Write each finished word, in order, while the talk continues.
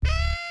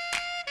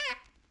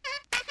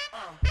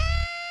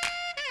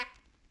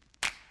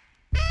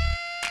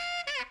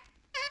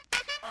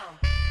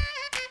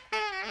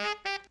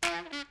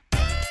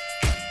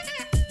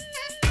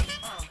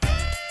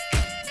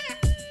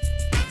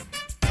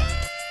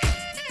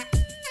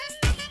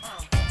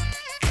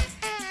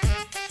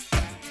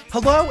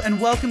Hello and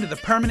welcome to the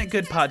Permanent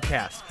Good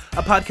Podcast,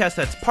 a podcast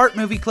that's part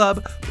movie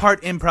club, part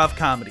improv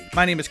comedy.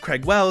 My name is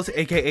Craig Wells,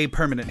 aka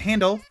Permanent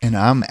Handle. And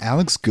I'm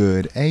Alex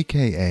Good,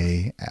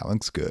 aka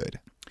Alex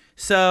Good.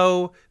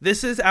 So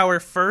this is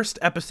our first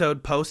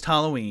episode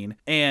post-Halloween,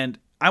 and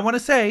I want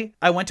to say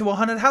I went to a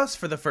haunted house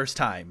for the first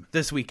time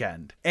this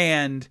weekend,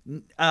 and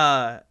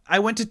I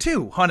went to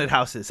 2 haunted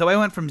houses. So I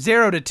went from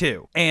 0 to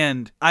 2,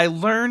 and I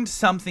learned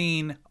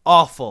something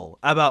awful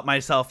about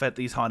myself at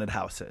these haunted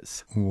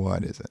houses.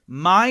 What is it?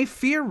 My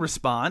fear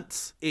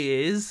response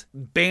is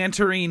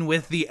bantering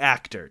with the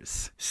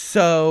actors.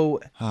 So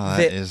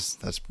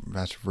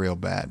that's real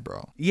bad,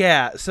 bro.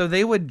 yeah, so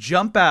they would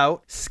jump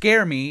out,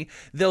 scare me.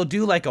 They'll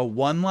do like a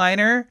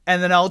one-liner,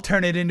 and then I'll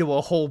turn it into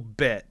a whole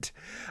bit.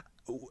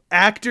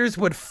 Actors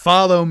would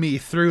follow me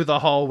through the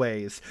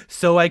hallways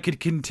so I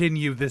could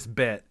continue this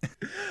bit.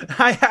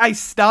 I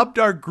stopped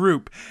our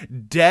group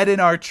dead in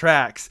our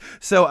tracks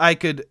so I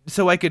could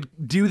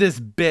do this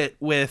bit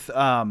with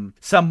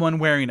someone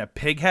wearing a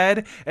pig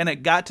head, and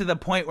it got to the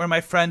point where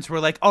my friends were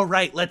like, "All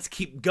right, let's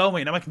keep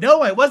going." I'm like,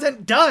 "No, I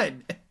wasn't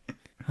done."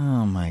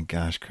 Oh my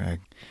gosh,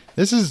 Craig.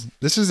 This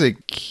is a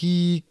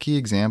key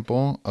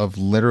example of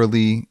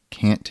literally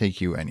can't take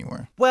you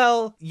anywhere.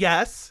 Well,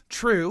 yes,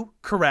 true,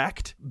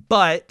 correct.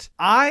 But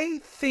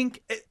I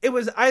think it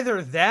was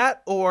either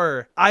that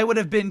or I would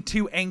have been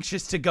too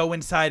anxious to go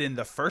inside in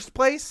the first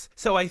place.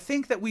 So I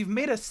think that we've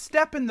made a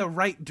step in the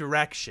right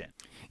direction.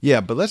 Yeah,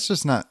 but let's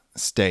just not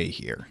stay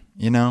here,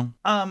 you know?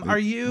 Are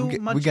you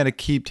we got to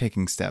keep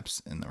taking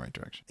steps in the right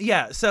direction.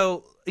 Yeah,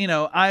 so,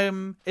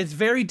 it's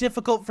very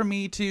difficult for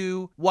me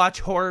to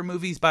watch horror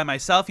movies by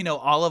myself.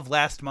 All of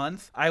last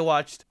month, I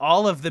watched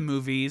all of the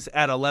movies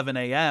at 11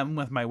 a.m.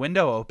 with my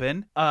window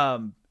open.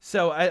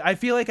 So I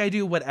feel like I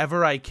do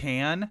whatever I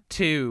can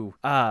to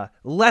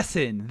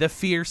lessen the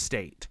fear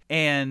state.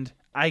 And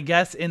I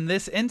guess in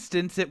this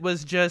instance, it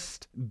was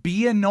just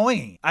be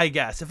annoying, I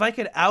guess. If I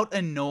could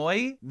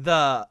out-annoy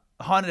the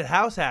haunted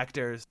house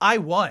actors, I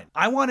won.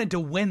 I wanted to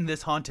win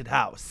this haunted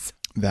house.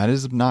 That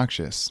is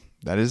obnoxious.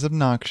 But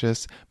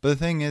the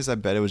thing is, I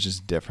bet it was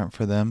just different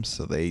for them,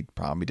 so they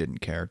probably didn't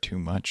care too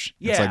much.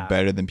 Yeah. It's like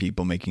better than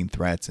people making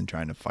threats and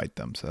trying to fight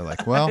them. So they're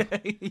like, well,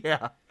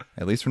 yeah.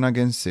 At least we're not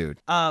getting sued.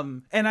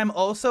 And I'm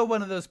also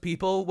one of those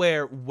people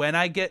where when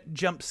I get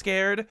jump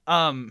scared,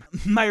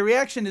 my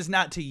reaction is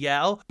not to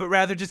yell, but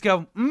rather just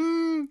go,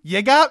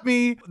 you got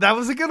me. That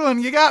was a good one.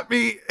 You got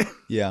me.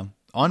 Yeah.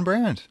 On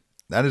brand.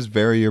 That is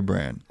very your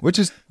brand, which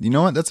is, you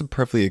know what? That's a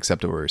perfectly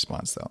acceptable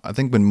response, though. I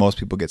think when most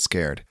people get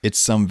scared, it's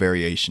some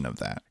variation of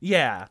that.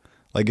 Yeah.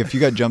 Like if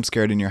you got jump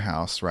scared in your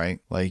house,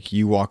 right? Like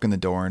you walk in the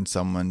door and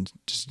someone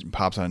just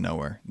pops out of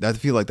nowhere. I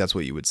feel like that's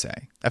what you would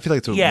say. I feel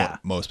like that's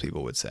what most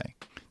people would say.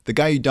 The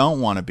guy you don't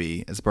want to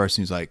be is the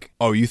person who's like,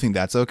 oh, you think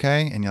that's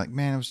okay? And you're like,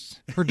 man,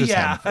 we're just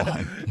having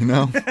fun, you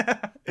know?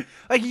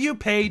 Like, you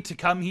paid to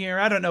come here.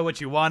 I don't know what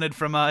you wanted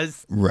from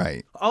us.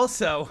 Right.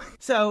 Also,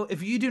 so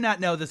if you do not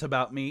know this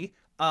about me,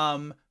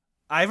 I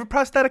have a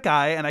prosthetic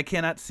eye and I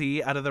cannot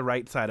see out of the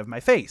right side of my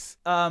face.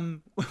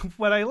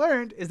 What I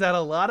learned is that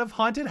a lot of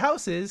haunted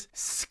houses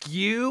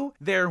skew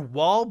their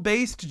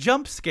wall-based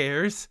jump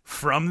scares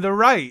from the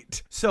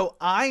right. So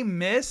I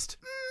missed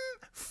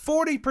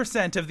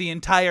 40% of the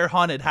entire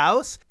haunted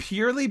house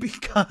purely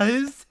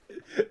because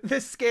the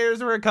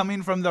scares were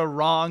coming from the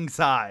wrong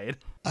side.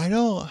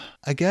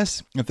 I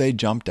guess if they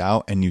jumped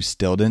out and you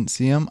still didn't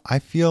see them, I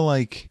feel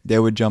like they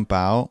would jump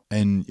out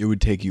and it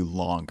would take you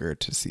longer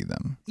to see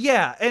them.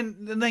 Yeah,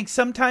 and like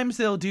sometimes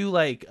they'll do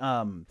like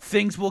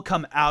things will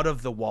come out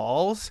of the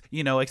walls,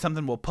 like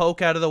something will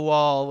poke out of the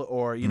wall,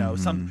 or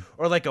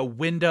or like a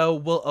window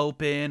will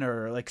open,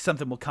 or like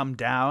something will come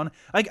down.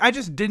 Like I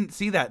just didn't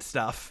see that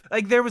stuff.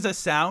 Like there was a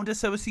sound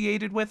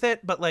associated with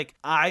it, but like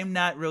I'm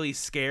not really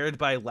scared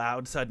by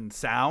loud sudden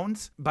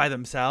sounds by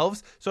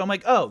themselves. So I'm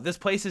like, oh, this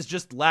place is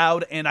just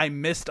loud and I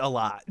missed a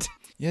lot.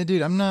 Yeah,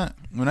 dude, I'm not.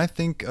 When I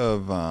think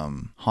of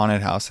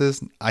haunted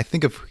houses, I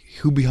think of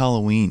Hubie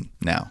Halloween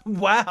now.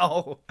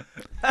 Wow.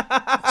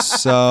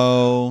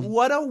 So.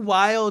 What a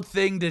wild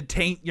thing to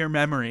taint your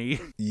memory.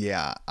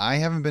 Yeah, I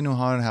haven't been to a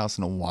haunted house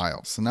in a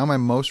while. So now my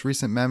most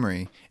recent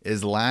memory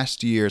is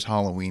last year's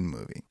Halloween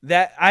movie.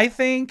 That I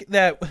think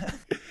that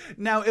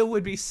now it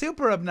would be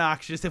super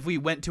obnoxious if we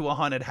went to a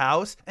haunted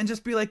house and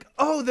just be like,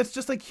 oh, that's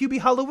just like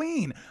Hubie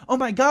Halloween. Oh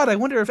my God, I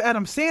wonder if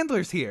Adam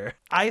Sandler's here.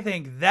 I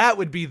think that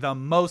would be the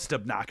most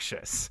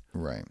obnoxious.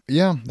 Right.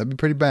 Yeah, that'd be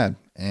pretty bad.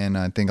 And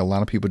I think a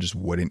lot of people just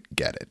wouldn't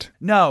get it.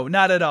 No,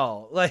 not at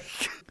all. Like,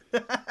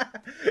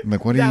 I'm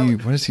like, what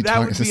is he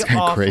talking? Is this guy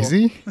awful.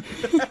 Crazy?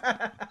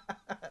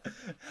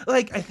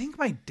 Like, I think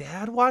my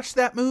dad watched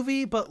that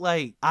movie, but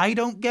like, I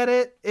don't get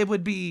it. It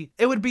would be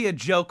a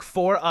joke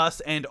for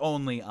us and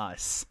only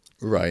us.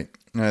 Right.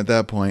 And at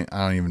that point,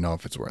 I don't even know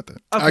if it's worth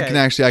it. Okay. I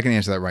can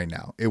answer that right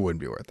now. It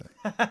wouldn't be worth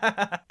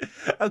it.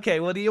 Okay.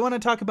 Well, do you want to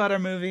talk about our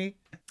movie?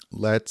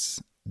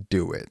 Let's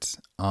do it.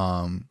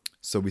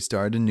 So we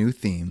started a new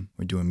theme.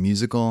 We're doing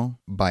musical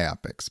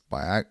biopics,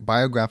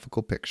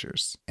 biographical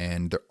pictures,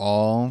 and they're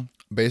all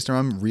based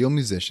around real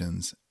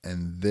musicians.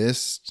 And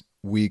this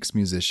week's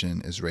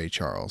musician is Ray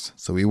Charles.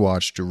 So we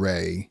watched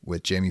Ray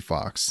with Jamie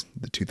Foxx,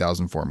 the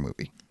 2004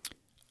 movie.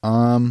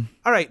 All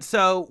right,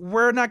 so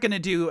we're not going to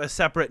do a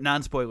separate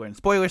non-spoiler and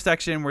spoiler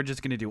section. We're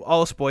just going to do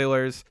all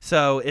spoilers.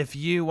 So if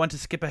you want to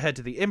skip ahead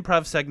to the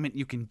improv segment,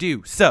 you can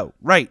do so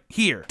right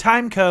here.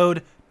 Time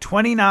code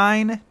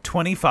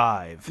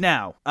 2925.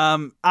 Now,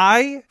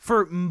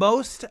 for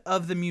most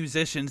of the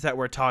musicians that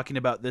we're talking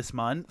about this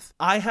month,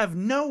 I have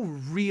no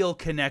real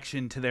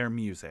connection to their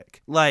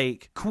music.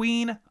 Like,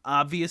 Queen,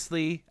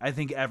 obviously, I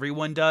think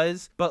everyone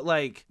does, but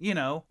like, you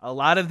know, a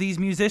lot of these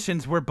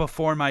musicians were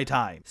before my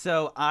time.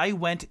 So I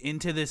went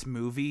into this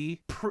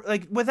movie,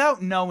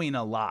 without knowing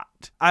a lot.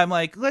 I'm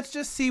like, let's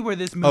just see where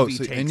this movie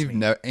takes and me.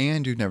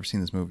 You've never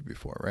seen this movie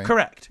before, right?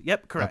 Correct.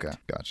 Yep, correct. Okay,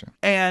 gotcha.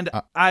 And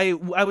I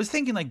was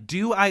thinking, like,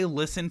 do I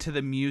listen to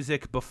the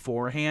music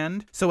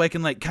beforehand so I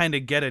can, like, kind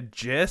of get a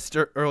gist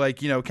or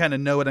like, you know, kind of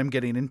know what I'm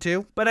getting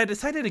into? But I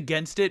decided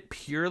against it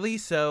purely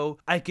so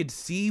I could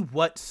see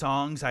what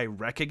songs I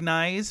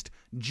recognized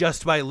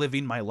just by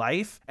living my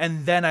life.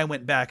 And then I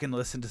went back and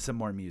listened to some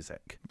more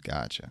music.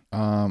 Gotcha.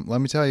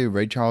 Let me tell you,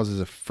 Ray Charles is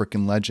a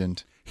freaking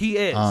legend. He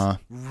is.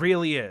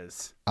 Really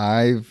is.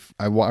 I've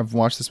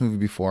watched this movie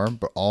before,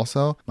 but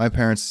also my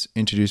parents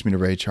introduced me to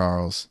Ray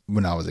Charles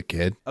when I was a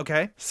kid.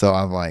 Okay. So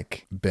I've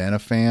like been a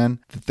fan.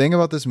 The thing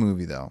about this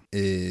movie though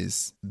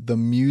is the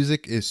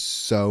music is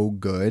so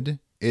good.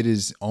 It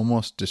is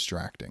almost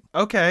distracting.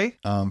 Okay.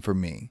 For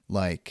me,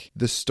 like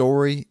the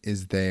story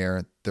is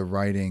there, the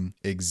writing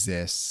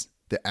exists.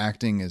 The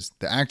acting is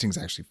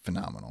actually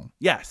phenomenal.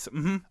 Yes.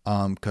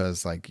 Mm-hmm.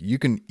 Because like you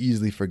can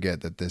easily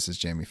forget that this is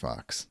Jamie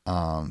Foxx.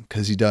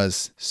 Because he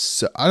does.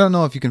 So I don't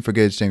know if you can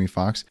forget it's Jamie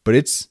Foxx, but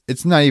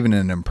it's not even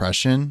an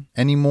impression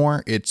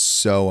anymore. It's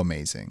so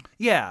amazing.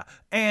 Yeah.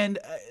 And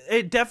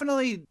it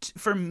definitely,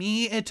 for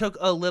me, it took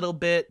a little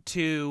bit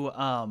to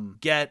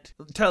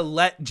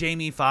let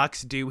Jamie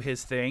Foxx do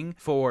his thing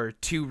for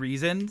two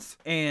reasons.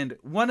 And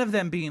one of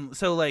them being,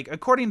 so like,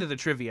 according to the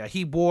trivia,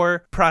 he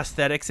wore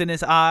prosthetics in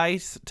his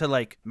eyes to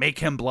like make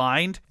him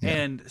blind. Yeah.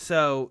 And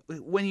so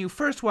when you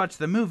first watch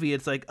the movie,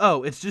 it's like,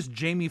 oh, it's just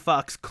Jamie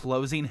Foxx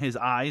closing his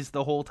eyes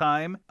the whole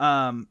time.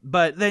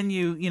 But then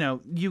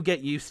you get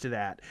used to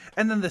that.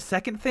 And then the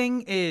second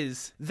thing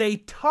is they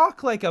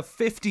talk like a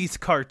 50s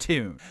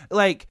cartoon.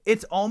 Like,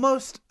 it's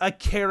almost a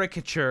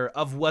caricature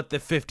of what the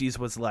 50s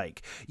was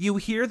like. You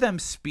hear them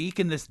speak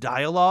in this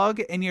dialogue,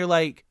 and you're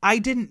like, I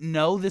didn't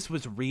know this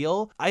was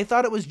real. I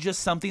thought it was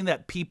just something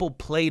that people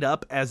played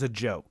up as a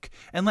joke.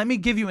 And let me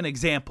give you an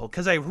example,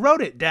 because I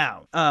wrote it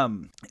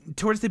down.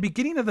 Towards the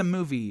beginning of the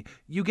movie,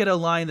 you get a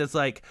line that's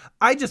like,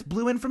 I just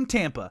blew in from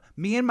Tampa.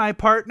 Me and my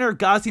partner,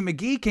 Ghazi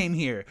McGee, came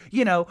here.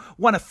 You know,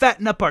 want to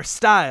fatten up our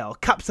style,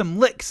 cop some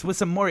licks with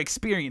some more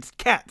experienced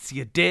cats,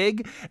 you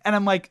dig? And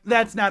I'm like,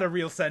 that's not a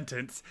real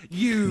sentence.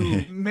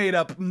 You made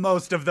up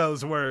most of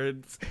those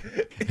words.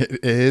 It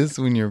is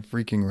when you're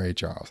freaking Ray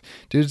Charles.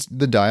 Dude,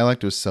 the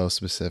dialect was so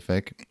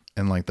specific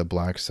and like the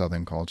black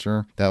southern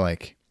culture that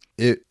like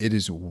it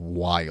is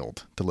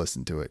wild to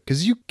listen to it.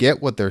 Because you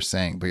get what they're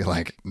saying, but you're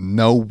like,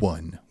 no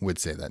one would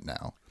say that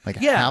now. Like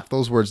half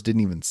those words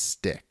didn't even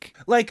stick.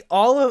 Like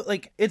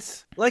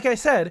it's like I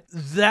said,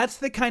 that's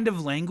the kind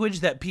of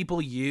language that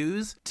people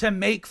use to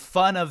make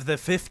fun of the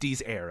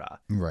 50s era.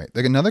 Right.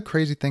 Like another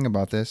crazy thing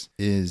about this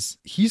is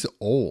he's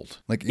old.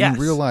 Like in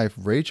real life,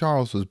 Ray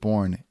Charles was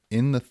born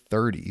in the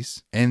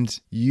 30s, and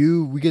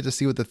we get to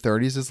see what the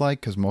 30s is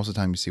like because most of the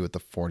time you see what the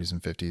 40s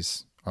and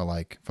 50s are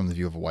like from the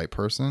view of a white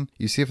person.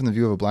 You see it from the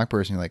view of a black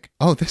person, you're like,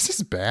 oh, this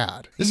is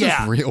bad. This is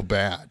real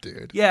bad,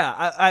 dude.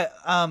 Yeah,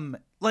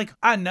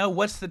 I know,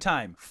 what's the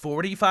time?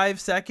 45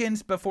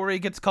 seconds before he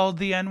gets called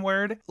the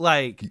N-word?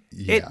 Like,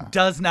 It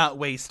does not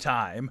waste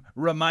time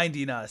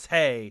reminding us,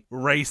 hey,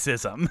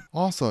 racism.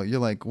 Also, you're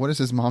like, what does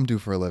his mom do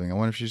for a living? I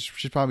wonder if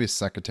she's probably a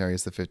secretary.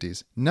 It's the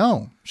 50s.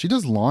 No, she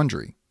does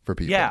laundry for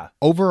people. Yeah.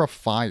 Over a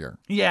fire.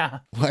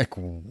 Yeah. Like,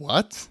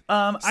 what?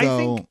 I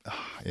think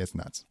it's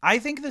nuts. I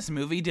think this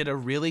movie did a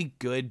really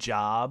good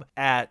job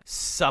at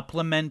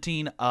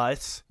supplementing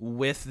us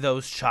with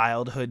those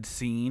childhood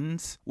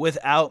scenes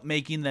without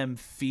making them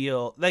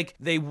feel like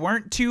they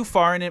weren't too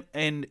far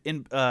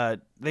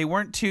they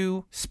weren't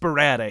too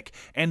sporadic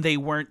and they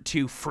weren't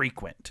too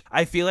frequent.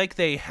 I feel like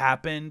they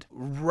happened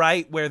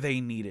right where they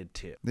needed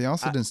to. They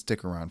also didn't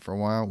stick around for a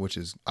while, which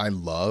is I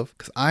love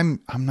because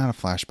I'm not a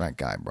flashback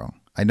guy, bro.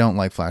 I don't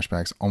like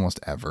flashbacks almost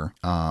ever.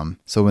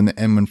 So when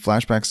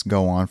flashbacks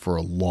go on for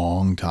a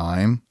long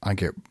time, I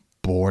get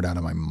bored out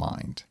of my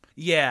mind.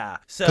 Yeah.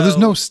 So because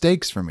there's no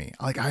stakes for me.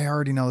 Like I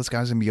already know this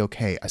guy's gonna be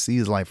okay. I see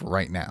his life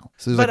right now.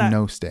 So there's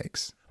no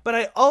stakes. But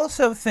I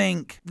also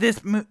think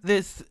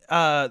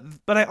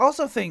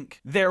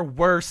there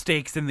were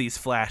stakes in these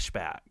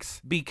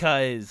flashbacks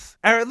because,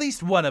 or at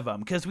least one of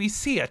them, because we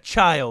see a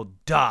child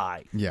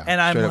die. Yeah,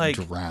 and I'm like,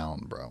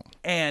 drown, bro.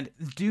 And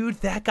dude,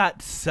 that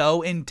got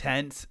so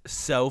intense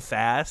so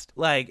fast.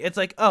 Like, it's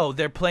like, oh,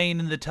 they're playing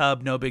in the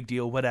tub, no big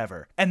deal,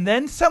 whatever. And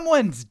then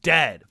someone's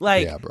dead.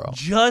 Like, yeah, bro.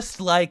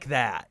 Just like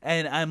that.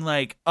 And I'm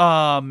like,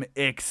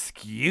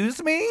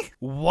 excuse me?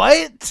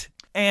 What?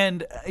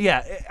 And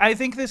yeah, I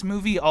think this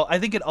movie, I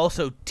think it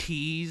also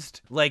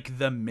teased like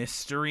the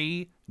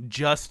mystery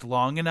just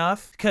long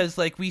enough, because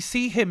like we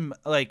see him,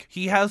 like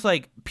he has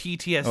like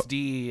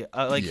PTSD,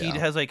 he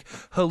has like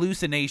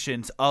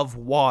hallucinations of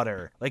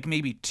water like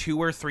maybe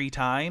 2 or 3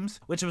 times,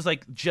 which was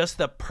like just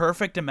the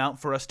perfect amount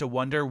for us to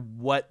wonder,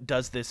 what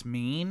does this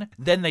mean?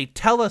 Then they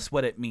tell us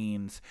what it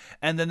means,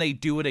 and then they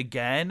do it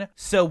again,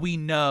 so we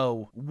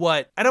know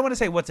what, I don't want to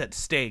say what's at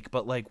stake,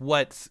 but like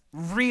what's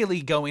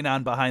really going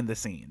on behind the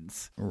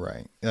scenes.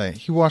 Right.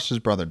 He watched his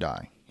brother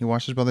die. He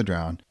watched his brother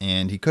drown,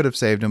 and he could have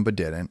saved him, but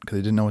didn't, because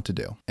he didn't know what to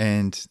do.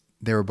 And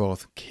they were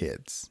both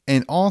kids.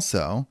 And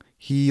also,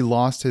 he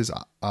lost his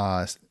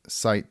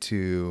sight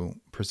to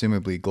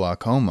presumably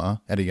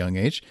glaucoma at a young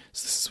age.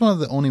 So this is one of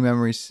the only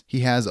memories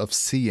he has of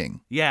seeing.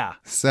 Yeah.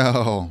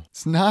 So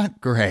it's not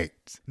great.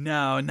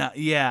 No, not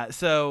yeah.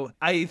 So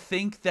I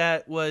think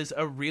that was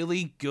a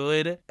really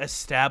good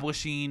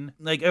establishing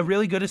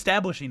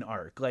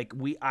arc. Like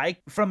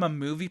from a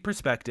movie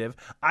perspective,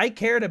 I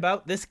cared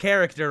about this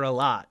character a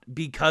lot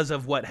because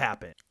of what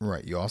happened.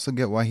 Right. You also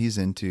get why he's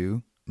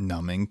into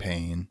numbing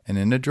pain and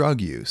into drug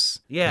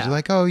use. Yeah. You're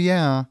like, oh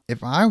yeah,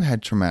 if I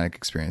had traumatic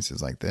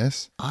experiences like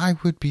this, I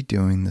would be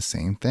doing the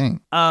same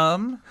thing.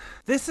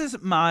 This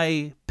is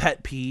my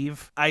pet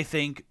peeve, I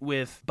think,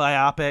 with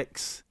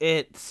biopics.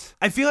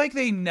 I feel like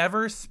they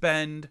never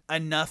spend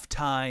enough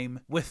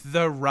time with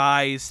the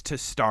rise to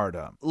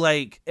stardom.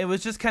 Like, it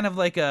was just kind of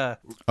like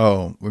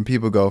when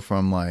people go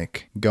from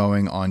like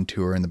going on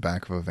tour in the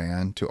back of a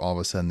van to all of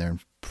a sudden they're in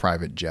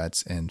private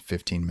jets in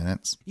 15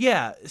 minutes.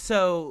 Yeah.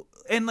 So,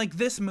 and like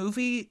this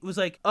movie was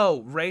like,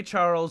 oh, Ray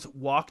Charles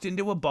walked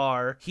into a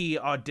bar, he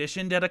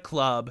auditioned at a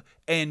club,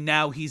 and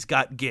now he's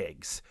got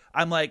gigs.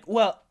 I'm like,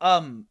 well,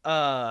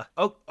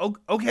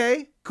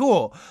 okay,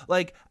 cool.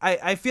 Like,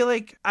 I feel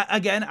like,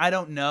 again, I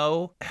don't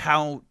know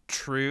how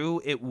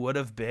true it would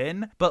have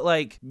been, but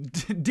like,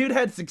 dude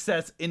had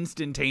success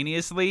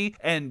instantaneously,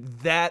 and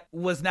that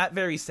was not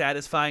very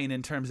satisfying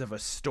in terms of a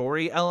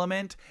story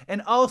element,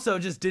 and also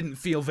just didn't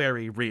feel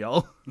very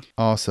real.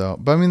 Also,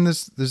 but I mean,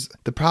 there's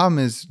the problem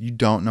is you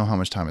don't know how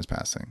much time is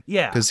passing.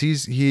 Yeah, because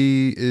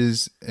he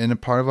is in a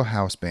part of a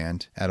house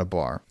band at a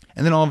bar.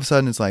 And then all of a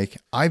sudden it's like,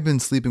 I've been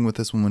sleeping with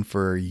this woman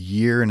for 1.5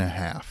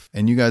 years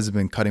and you guys have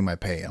been cutting my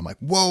pay. I'm like,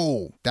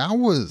 whoa, that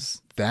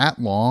was that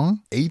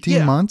long?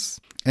 18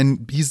 months?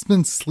 And he's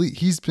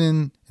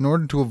been, in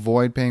order to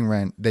avoid paying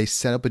rent, they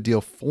set up a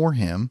deal for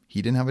him.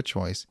 He didn't have a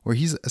choice, where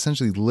he's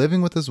essentially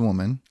living with this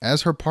woman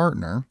as her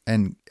partner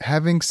and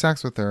having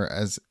sex with her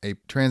as a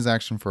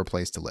transaction for a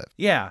place to live.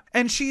 Yeah.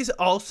 And she's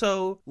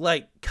also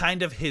like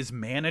kind of his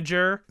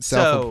manager.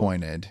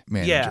 Self-appointed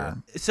manager. Yeah.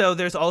 So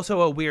there's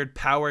also a weird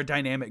power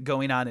dynamic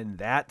going on in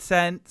that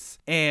sense.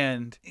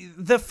 And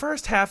the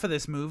first half of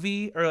this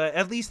movie, or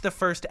at least the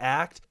first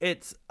act,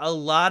 it's a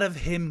lot of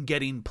him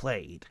getting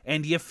played.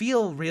 And you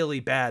feel really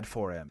bad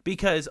for him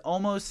because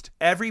almost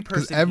every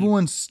person, because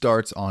everyone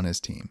starts on his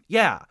team.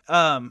 Yeah.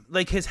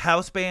 Like his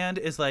house band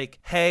is like,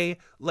 hey,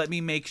 let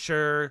me make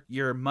sure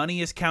your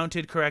money is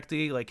counted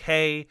correctly. Like,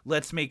 hey,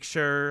 let's make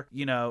sure,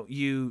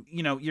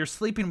 you're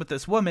sleeping with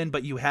this woman,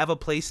 but you have a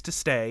place to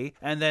stay.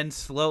 And then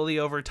slowly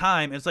over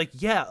time, it's like,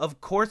 yeah, of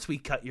course we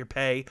cut your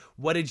pay.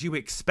 What did you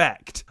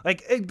expect?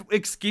 Like,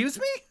 excuse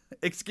me?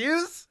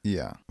 Excuse?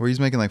 Yeah. Where he's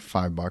making like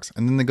 $5.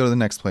 And then they go to the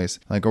next place.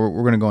 Like, we're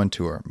going to go on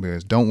tour.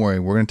 Because don't worry,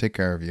 we're going to take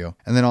care of you.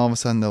 And then all of a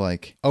sudden they're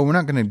like, oh, we're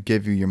not going to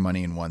give you your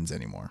money in ones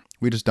anymore.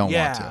 We just don't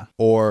want to.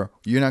 Or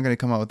you're not going to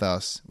come out with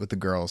us, with the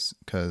girls,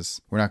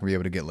 because we're not going to be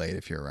able to get laid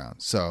if you're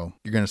around. So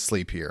you're going to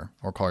sleep here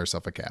or call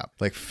yourself a cab.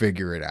 Like,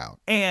 figure it out.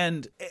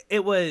 And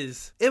it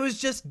was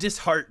just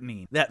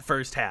disheartening, that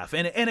first half.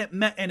 And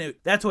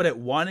that's what it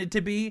wanted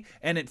to be.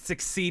 And it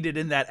succeeded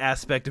in that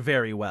aspect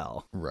very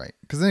well. Right.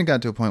 Because then it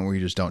got to a point where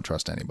you just don't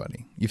trust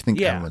anybody. You think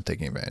everyone's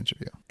taking advantage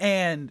of you.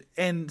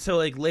 And so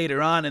like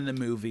later on in the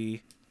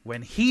movie,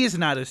 when he's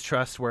not as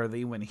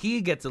trustworthy, when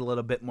he gets a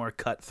little bit more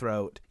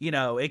cutthroat,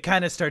 it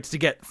kind of starts to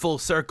get full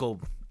circle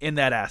in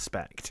that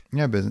aspect.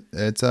 Yeah,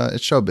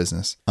 it's show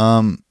business.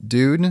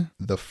 Dude,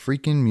 the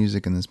freaking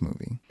music in this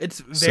movie.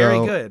 It's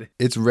very good.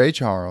 It's Ray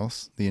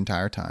Charles the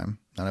entire time.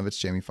 None of it's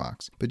Jamie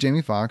Foxx. But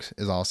Jamie Foxx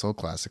is also a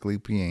classically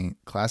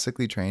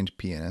trained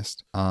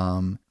pianist.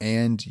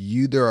 And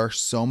there are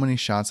so many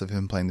shots of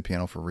him playing the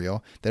piano for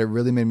real that it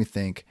really made me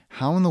think,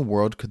 how in the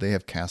world could they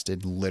have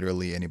casted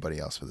literally anybody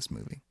else for this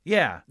movie?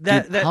 Yeah.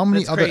 How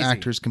many other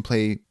actors can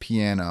play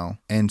piano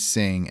and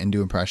sing and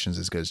do impressions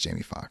as good as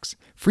Jamie Foxx?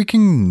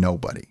 Freaking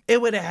nobody. It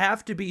would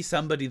have to be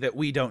somebody that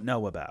we don't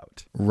know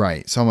about.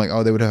 Right. So I'm like,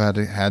 oh, they would have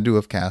had to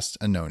have cast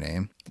a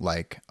no-name.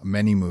 Like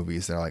many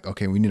movies, they're like,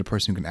 okay, we need a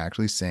person who can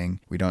actually sing.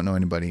 We don't know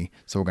anybody,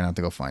 so we're going to have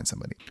to go find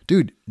somebody.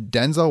 Dude,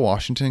 Denzel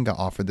Washington got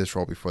offered this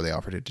role before they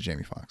offered it to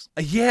Jamie Foxx.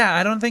 Yeah,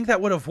 I don't think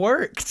that would have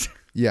worked.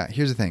 Yeah,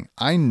 here's the thing.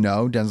 I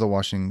know Denzel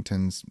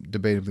Washington's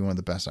debatably one of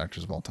the best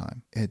actors of all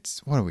time.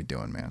 What are we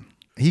doing, man?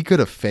 He could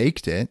have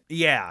faked it.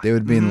 Yeah. There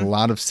would be a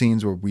lot of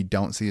scenes where we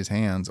don't see his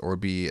hands or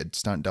be a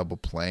stunt double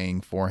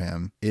playing for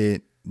him.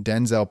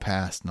 Denzel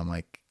passed, and I'm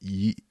like,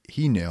 he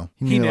knew.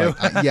 He knew.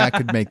 Like, I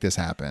could make this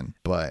happen,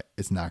 but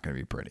it's not going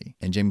to be pretty.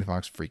 And Jamie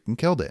Foxx freaking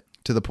killed it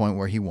to the point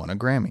where he won a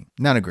Grammy.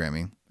 Not a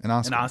Grammy, an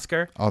Oscar. An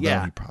Oscar? Although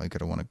he probably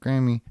could have won a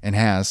Grammy and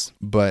has.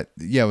 But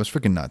yeah, it was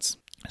freaking nuts.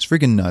 It's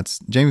freaking nuts.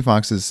 Jamie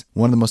Foxx is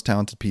one of the most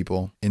talented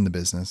people in the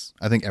business.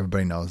 I think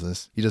everybody knows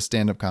this. He does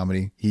stand-up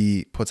comedy.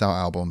 He puts out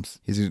albums.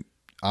 He's an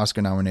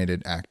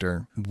Oscar-nominated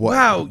actor.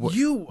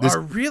 You are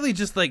really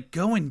just like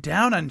going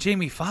down on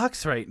Jamie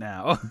Foxx right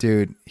now.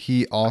 Dude,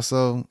 he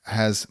also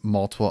has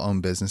multiple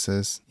own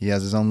businesses. He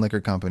has his own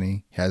liquor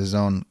company. He has his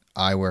own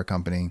eyewear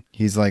company.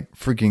 He's like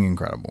freaking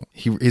incredible.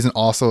 He's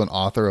also an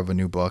author of a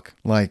new book.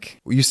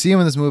 Like, you see him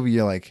in this movie,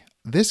 you're like,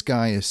 this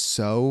guy is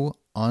so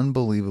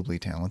unbelievably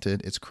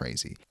talented. It's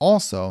crazy.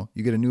 Also,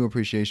 you get a new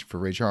appreciation for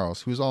Ray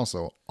Charles, who's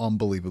also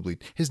unbelievably,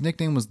 his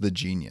nickname was the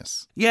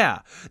Genius. Yeah,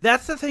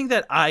 that's the thing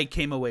that I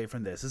came away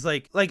from this is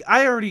like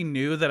I already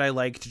knew that I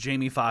liked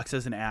Jamie Foxx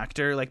as an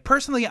actor. Like,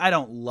 personally, I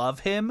don't love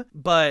him,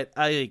 but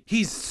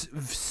he's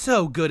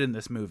so good in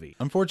this movie.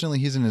 Unfortunately,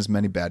 he's in as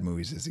many bad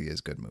movies as he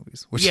is good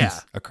movies, which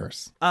is a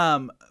curse.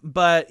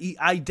 But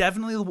I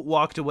definitely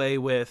walked away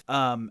with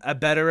a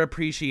better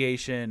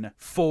appreciation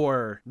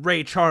for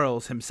Ray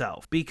Charles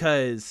himself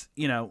because,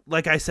 you know,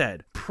 like I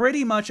said,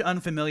 pretty much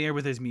unfamiliar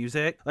with his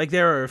music. Like,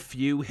 there are a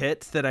few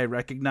hits that I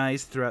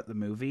recognized throughout the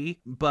movie,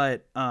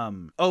 but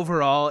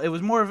overall, it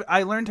was more of,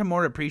 I learned to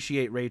more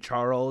appreciate Ray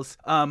Charles.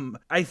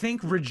 I think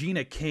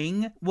Regina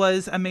King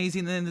was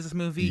amazing in this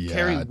movie. Yeah,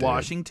 Kerry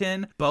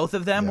Washington, both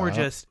of them were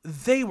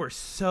they were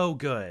so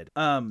good.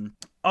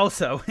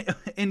 Also,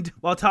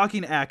 while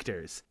talking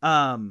actors,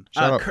 shout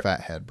out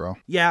Fathead, bro.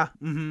 Yeah,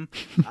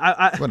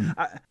 I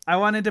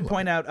wanted to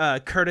point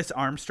out Curtis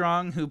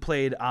Armstrong, who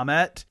played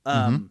Ahmet.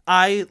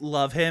 I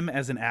love him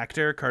as an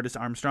actor, Curtis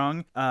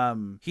Armstrong.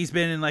 He's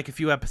been in like a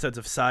few episodes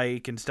of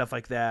Psych and stuff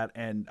like that,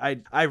 and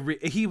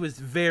he was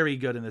very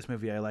good in this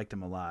movie. I liked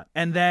him a lot.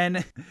 And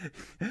then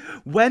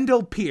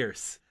Wendell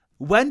Pierce.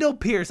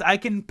 I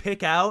can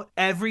pick out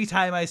every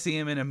time I see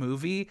him in a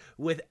movie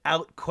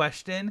without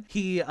question.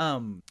 He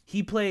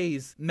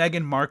plays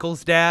Meghan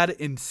Markle's dad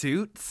in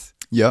Suits.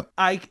 Yep.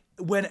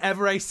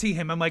 Whenever I see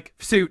him, I'm like,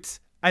 Suits,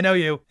 I know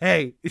you.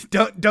 Hey,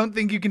 don't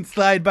think you can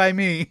slide by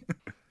me.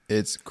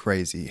 It's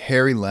crazy.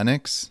 Harry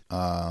Lennox,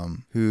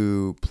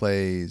 who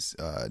plays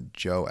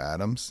Joe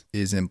Adams,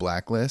 is in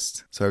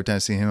Blacklist. So every time I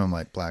see him, I'm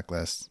like,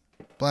 Blacklist.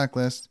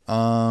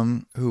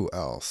 Who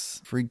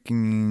else?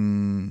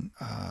 Freaking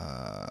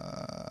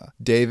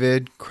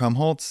David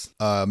Krumholtz,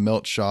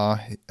 Milt Shaw.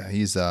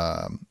 He's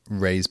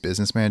Ray's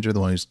business manager,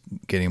 the one who's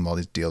getting him all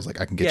these deals. Like,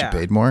 I can get you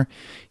paid more.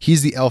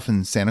 He's the elf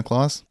in Santa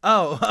Claus.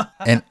 Oh.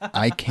 And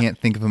I can't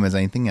think of him as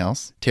anything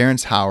else.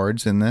 Terrence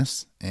Howard's in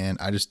this. And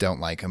I just don't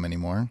like him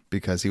anymore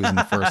because he was in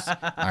the first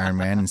Iron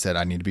Man and said,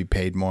 I need to be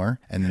paid more.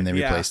 And then they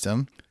replaced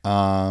him.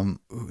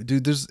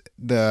 Dude, there's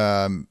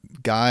the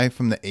guy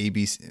from the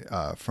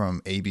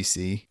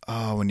ABC.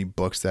 Oh, when he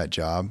books that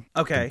job.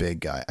 Okay. The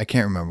big guy. I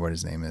can't remember what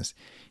his name is.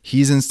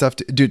 He's in stuff.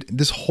 Dude,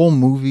 this whole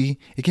movie,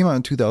 it came out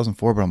in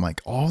 2004, but I'm like,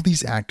 all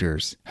these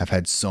actors have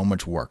had so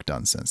much work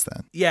done since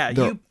then. Yeah,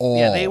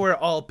 they were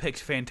all picked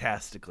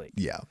fantastically.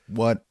 Yeah,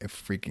 what a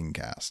freaking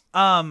cast.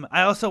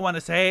 I also want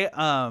to say,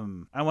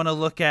 I want to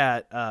look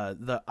at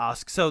the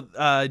Oscar.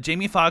 So,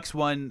 Jamie Foxx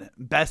won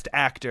Best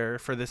Actor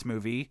for this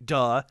movie.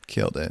 Duh.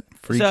 Killed it.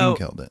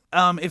 Killed it.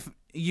 If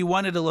you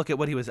wanted to look at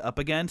what he was up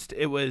against,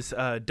 it was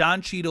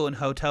Don Cheadle in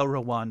Hotel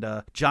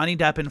Rwanda, Johnny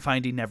Depp in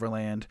Finding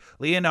Neverland,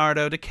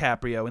 Leonardo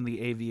DiCaprio in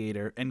The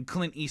Aviator, and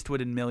Clint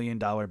Eastwood in $1 Million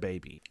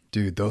Baby.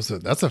 Dude, that's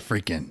a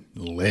freaking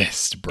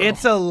list, bro.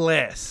 It's a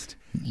list.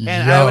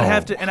 And I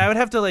would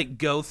have to like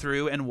go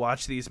through and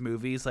watch these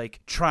movies, like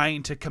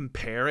trying to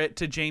compare it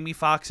to Jamie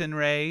Foxx and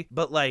Ray,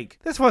 but like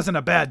this wasn't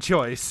a bad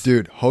choice.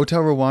 Dude,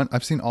 Hotel Rwanda,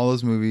 I've seen all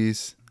those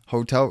movies.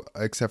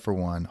 Except for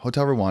one.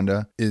 Hotel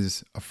Rwanda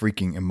is a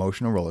freaking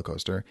emotional roller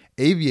coaster.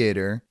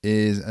 Aviator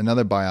is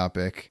another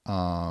biopic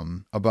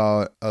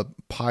about a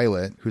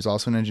pilot who's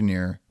also an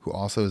engineer who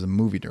also is a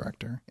movie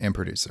director and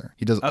producer.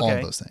 He does all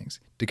of those things.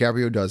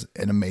 DiCaprio does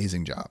an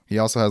amazing job. He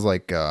also has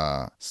like,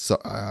 I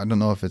don't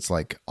know if it's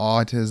like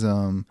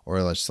autism or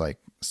just like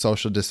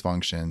social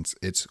dysfunctions.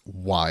 It's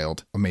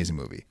wild. Amazing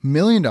movie. $1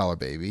 Million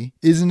Baby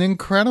is an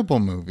incredible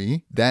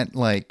movie that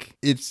like,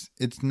 it's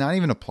not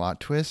even a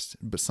plot twist,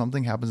 but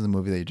something happens in the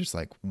movie that you're just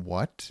like,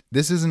 what?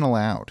 This isn't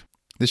allowed.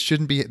 This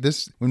shouldn't be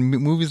this. When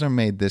movies are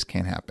made, this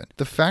can't happen.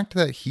 The fact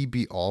that he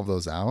beat all of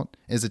those out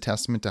is a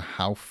testament to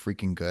how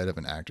freaking good of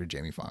an actor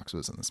Jamie Foxx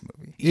was in this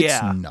movie.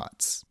 It's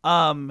nuts.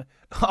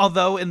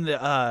 Although in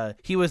the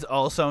he was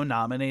also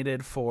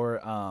nominated for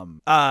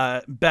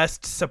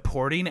Best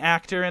Supporting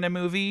Actor in a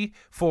Movie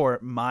for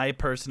my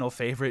personal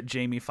favorite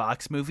Jamie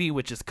Foxx movie,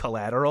 which is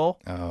Collateral.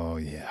 Oh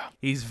yeah.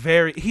 He's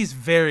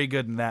very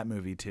good in that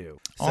movie too.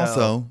 So,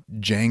 also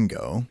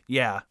Django.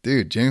 Yeah.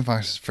 Dude, Jamie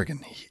Foxx is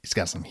freaking, he's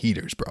got some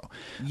heaters, bro.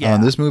 Yeah.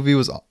 This movie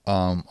was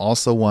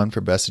also won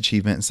for Best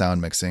Achievement in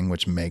Sound Mixing,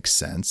 which makes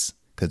sense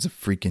because it's a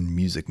freaking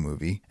music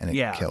movie and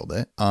it killed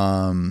it.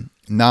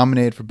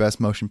 Nominated for Best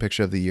Motion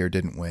Picture of the Year,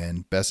 didn't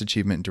win. Best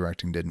Achievement in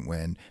Directing, didn't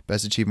win.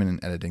 Best Achievement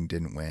in Editing,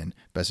 didn't win.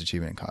 Best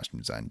Achievement in Costume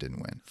Design,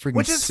 didn't win. Freaking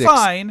Which is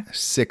fine.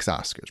 6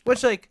 Oscars, bro.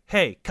 Which, like,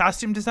 hey,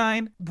 costume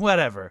design,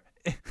 whatever.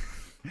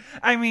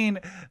 I mean,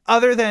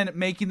 other than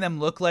making them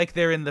look like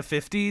they're in the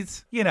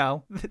 50s, you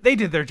know, they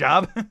did their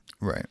job.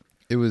 Right.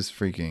 It was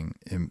freaking,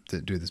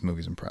 dude, this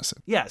movie's impressive.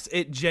 Yes,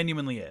 it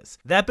genuinely is.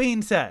 That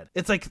being said,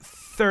 it's like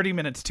 30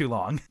 minutes too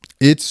long.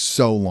 It's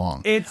so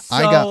long.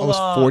 I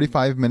was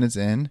 45 minutes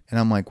in, and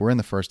I'm like, we're in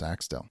the first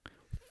act still.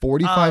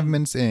 45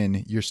 minutes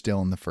in, you're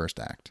still in the first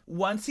act.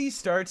 Once he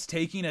starts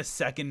taking a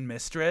second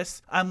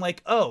mistress, I'm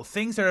like, oh,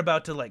 things are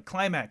about to like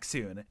climax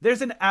soon.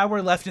 There's an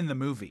hour left in the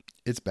movie.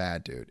 It's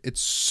bad, dude.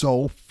 It's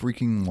so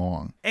freaking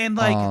long. And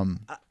like,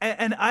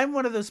 and I'm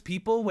one of those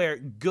people where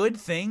good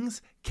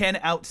things can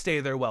outstay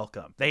their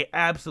welcome. They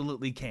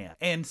absolutely can.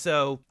 And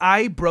so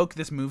I broke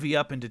this movie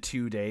up into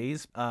 2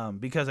 days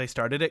because I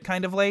started it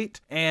kind of late.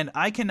 And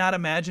I cannot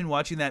imagine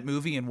watching that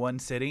movie in one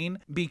sitting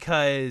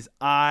because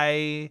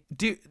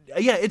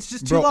it's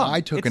just too long.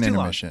 I took an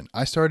intermission.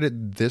 I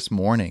started this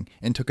morning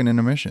and took an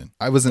intermission.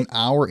 I was an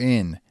hour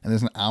in and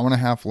there's an hour and a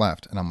half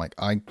left. And I'm like,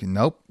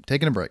 nope.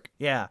 Taking a break.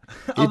 Yeah.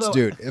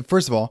 Dude,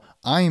 first of all,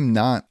 I am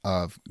not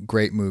of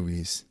great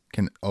movies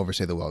can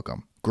overstay the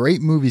welcome.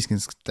 Great movies can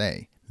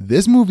stay.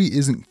 This movie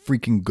isn't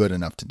freaking good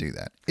enough to do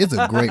that. It's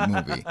a great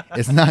movie.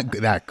 It's not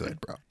that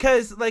good, bro.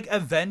 Because, like,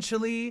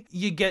 eventually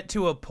you get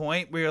to a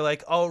point where you're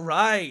like, all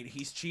right,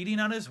 he's cheating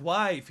on his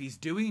wife. He's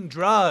doing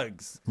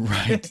drugs.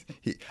 Right.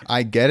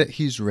 I get it.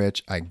 He's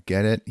rich. I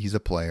get it. He's a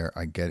player.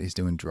 I get it. He's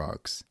doing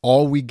drugs.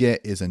 All we get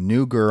is a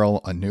new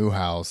girl, a new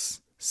house.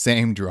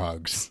 Same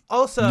drugs.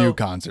 Also, new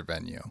concert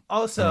venue.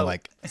 Also, and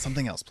like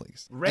something else,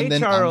 please. Ray and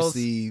then Charles.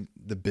 Obviously,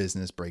 the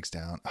business breaks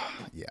down.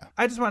 Yeah.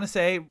 I just want to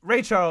say,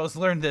 Ray Charles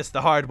learned this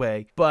the hard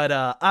way, but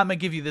I'm gonna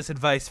give you this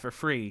advice for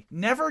free: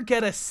 never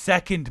get a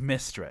second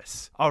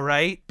mistress. All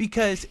right,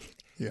 because.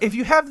 Yeah. If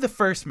you have the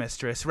first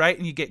mistress, right,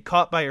 and you get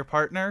caught by your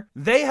partner,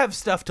 they have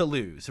stuff to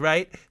lose,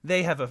 right?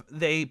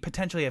 They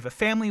potentially have a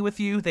family with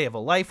you, they have a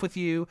life with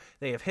you,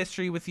 they have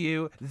history with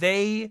you.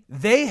 They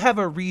have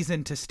a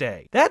reason to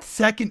stay. That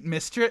second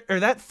mistress or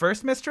that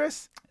first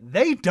mistress,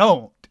 they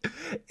don't.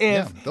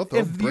 If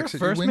your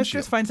first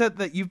mistress finds out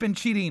that you've been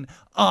cheating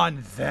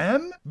on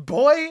them,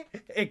 boy,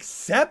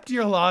 accept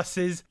your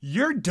losses.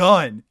 You're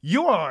done.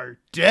 You are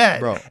dead.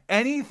 Bro,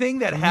 anything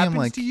that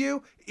happens to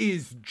you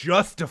is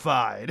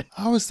justified.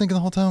 I was thinking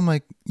the whole time,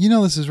 like,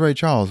 this is Ray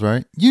Charles,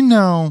 right?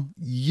 You're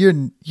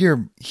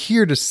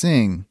here to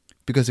sing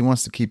because he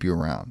wants to keep you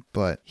around,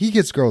 but he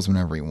gets girls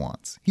whenever he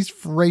wants. He's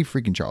Ray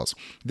freaking Charles.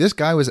 This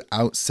guy was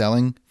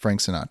outselling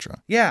Frank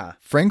Sinatra. Yeah.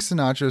 Frank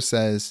Sinatra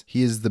says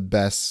he is the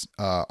best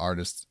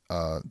artist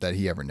that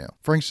he ever knew.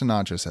 Frank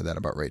Sinatra said that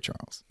about Ray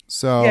Charles.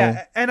 So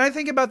yeah, and I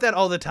think about that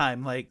all the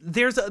time. Like,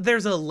 there's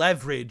a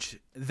leverage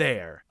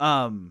there.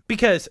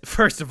 Because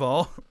first of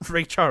all,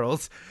 Ray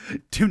Charles,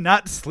 do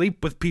not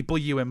sleep with people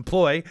you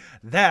employ.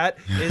 That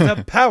is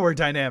a power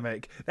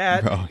dynamic.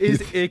 That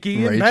is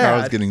icky and bad. Ray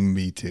Charles getting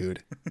Me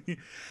Too'd.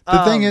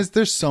 The thing is,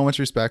 there's so much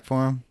respect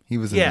for him. He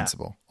was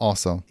invincible.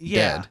 Also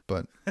dead,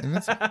 but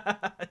invincible.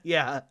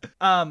 Yeah.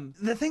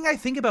 The thing I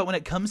think about when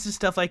it comes to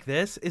stuff like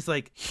this is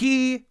like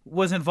he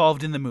was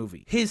involved in the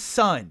movie. His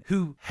son,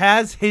 who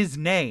has his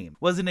name,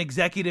 was an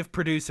executive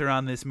producer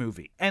on this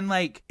movie. And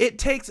like it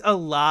takes a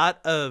lot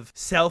of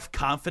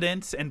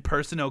self-confidence and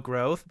personal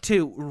growth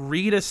to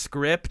read a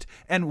script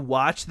and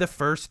watch the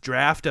first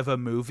draft of a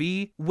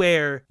movie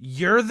where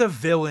you're the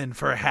villain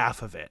for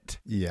half of it.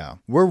 Yeah.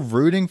 We're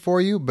rooting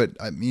for you, but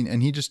I mean,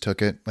 and he just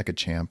took it like a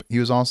champ. He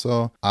was also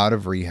out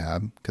of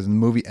rehab because the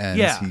movie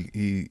ends,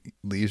 he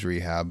leaves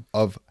rehab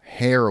of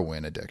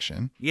heroin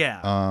addiction.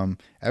 Yeah.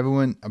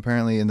 Everyone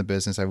apparently in the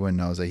business, everyone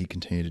knows that he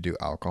continued to do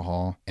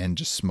alcohol and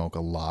just smoke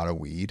a lot of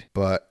weed,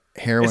 but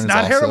heroin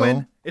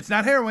heroin. It's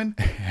not heroin.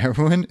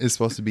 Heroin is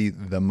supposed to be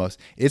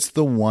it's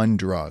the one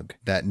drug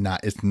that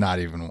it's not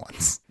even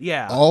once.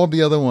 Yeah. All of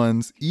the other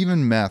ones,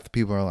 even meth,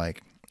 people are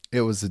like,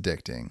 it was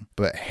addicting,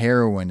 but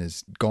heroin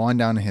is gone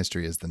down in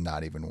history as the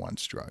not even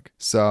once drug.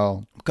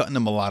 So I'm cutting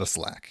him a lot of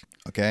slack.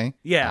 Okay.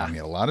 Yeah. He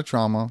had a lot of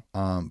trauma.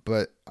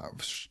 But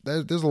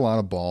there's a lot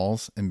of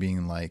balls in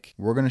being like,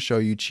 we're going to show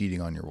you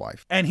cheating on your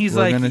wife. And he's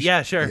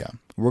sure. Yeah.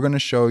 We're going to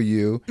show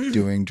you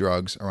doing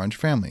drugs around your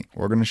family.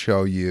 We're going to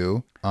show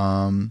you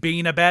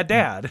being a bad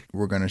dad.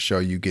 We're going to show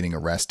you getting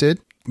arrested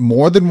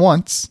more than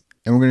once.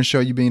 And we're going to show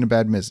you being a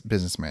bad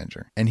business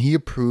manager. And he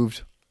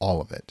approved all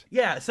of it.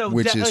 Yeah, so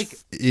which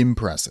is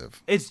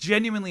impressive. It's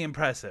genuinely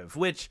impressive.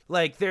 Which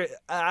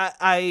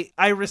I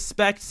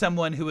respect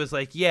someone who is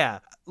like, yeah,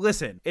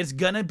 listen, it's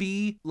gonna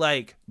be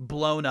like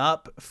blown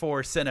up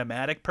for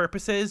cinematic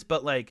purposes,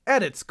 but like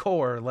at its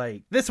core,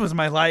 like this was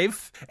my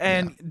life,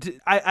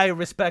 and I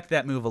respect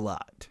that move a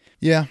lot.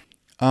 Yeah,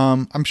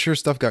 I'm sure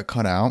stuff got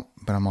cut out,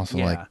 but I'm also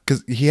like,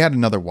 because he had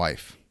another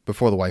wife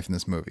before the wife in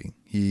this movie.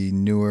 He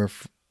knew her.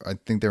 I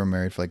think they were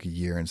married for like a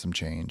year and some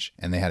change,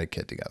 and they had a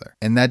kid together.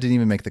 And that didn't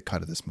even make the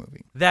cut of this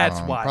movie. That's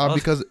why. Probably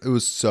because it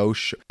was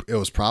it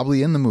was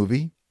probably in the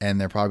movie, and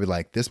they're probably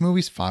like, this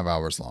movie's 5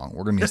 hours long.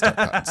 We're going to start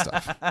cutting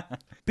stuff.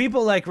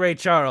 People like Ray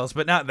Charles,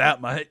 but not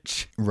that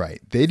much.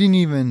 Right. They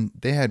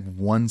had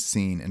one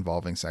scene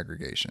involving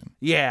segregation.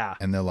 Yeah.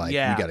 And they're like,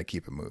 we got to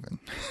keep it moving.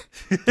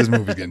 This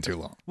movie's getting too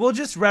long. We'll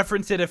just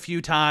reference it a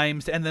few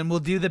times, and then we'll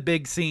do the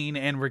big scene,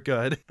 and we're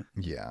good.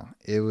 Yeah.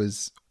 It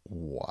was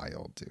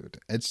wild, dude.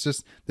 It's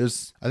just,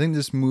 I think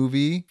this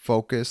movie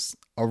focused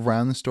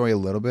around the story a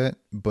little bit,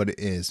 but it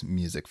is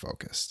music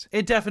focused.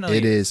 It definitely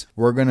is.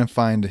 We're going to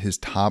find his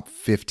top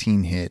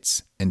 15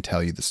 hits and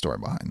tell you the story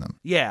behind them.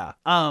 Yeah.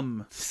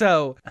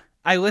 So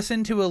I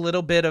listened to a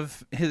little bit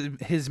of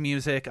his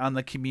music on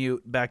the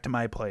commute back to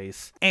my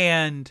place,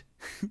 and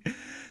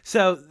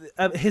so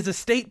his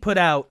estate put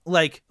out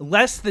like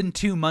less than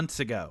 2 months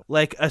ago,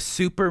 like a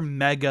super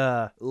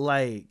mega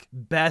like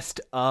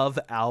best of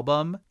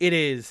album. It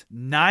is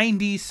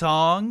 90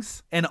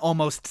 songs and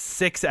almost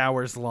 6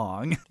 hours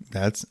long.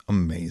 That's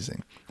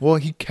amazing. Well,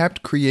 he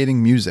kept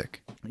creating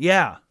music.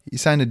 Yeah. He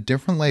signed to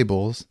different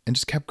labels and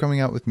just kept coming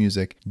out with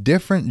music,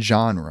 different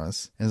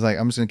genres. And it's like,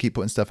 I'm just going to keep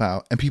putting stuff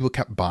out. And people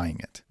kept buying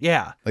it.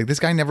 Yeah. Like, this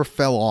guy never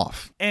fell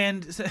off.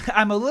 And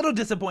I'm a little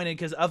disappointed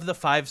because of the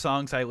 5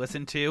 songs I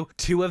listened to,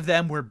 2 of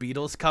them were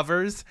Beatles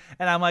covers.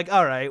 And I'm like,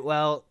 all right,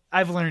 well,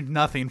 I've learned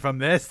nothing from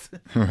this.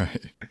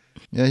 Right.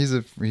 Yeah, he's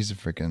a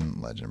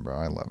freaking legend, bro.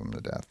 I love him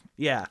to death.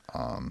 Yeah.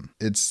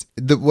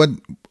 What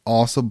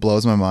also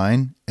blows my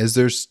mind is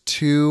there's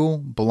 2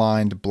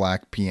 blind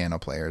black piano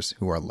players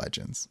who are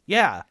legends.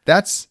 Yeah.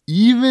 That's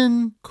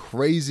even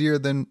crazier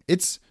than,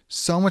 it's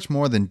so much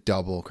more than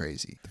double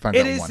crazy.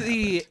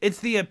 It's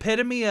the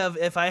epitome of,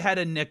 if I had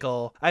a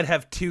nickel, I'd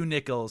have 2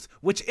 nickels,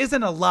 which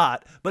isn't a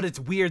lot, but it's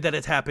weird that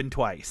it's happened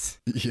twice.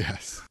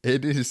 Yes.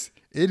 It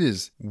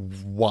is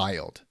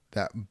wild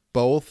that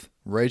both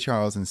Ray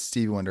Charles and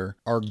Stevie Wonder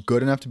are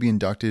good enough to be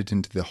inducted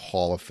into the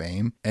Hall of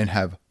Fame and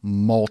have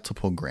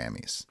multiple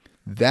Grammys.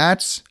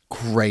 That's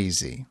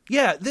crazy.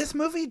 Yeah, this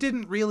movie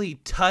didn't really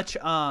touch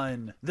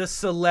on the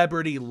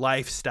celebrity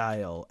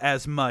lifestyle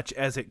as much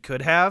as it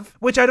could have,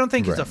 which I don't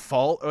think is a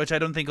fault, or which I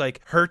don't think like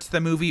hurts the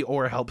movie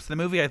or helps the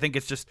movie. I think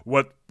it's just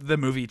what the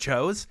movie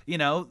chose. You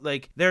know,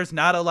 like there's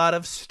not a lot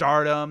of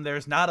stardom.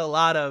 There's not a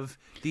lot of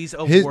these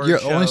award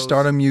shows. Only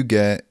stardom you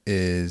get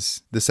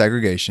is the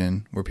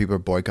segregation where people are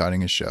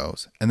boycotting his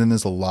shows. And then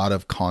there's a lot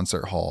of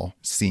concert hall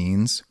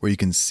scenes where you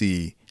can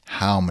see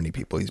how many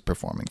people he's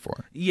performing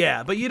for.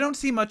 Yeah, but you don't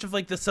see much of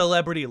like the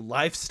celebrity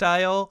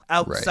lifestyle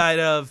outside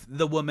of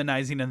the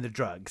womanizing and the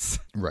drugs.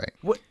 Right.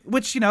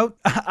 Which, you know,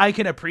 I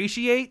can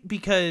appreciate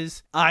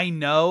because I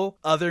know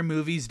other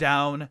movies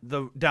down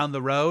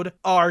the road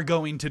are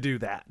going to do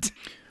that.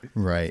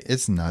 Right.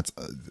 It's nuts.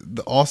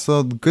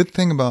 Also, the good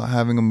thing about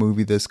having a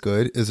movie this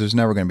good is there's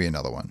never going to be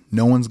another one.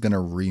 No one's going to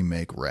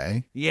remake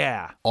Ray.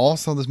 Yeah.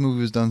 Also, this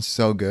movie was done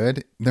so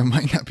good, there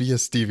might not be a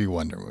Stevie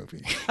Wonder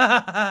movie.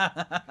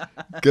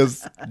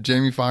 Because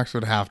Jamie Foxx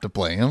would have to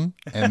play him,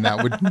 and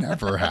that would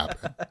never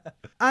happen.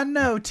 I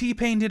know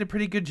T-Pain did a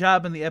pretty good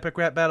job in the epic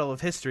rap battle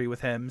of history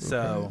with him,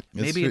 so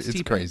maybe it's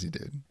T-Pain. Crazy,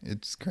 dude.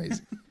 It's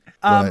crazy.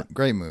 But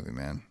great movie,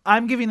 man.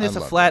 I'm giving this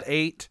a flat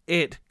 8.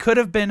 It could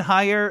have been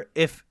higher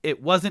if it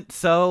wasn't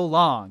so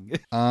long.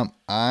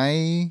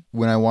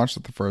 When I watched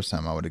it the first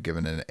time, I would have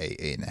given it an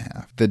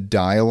 8.5. The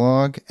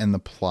dialogue and the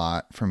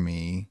plot for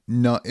me,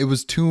 no, it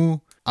was too.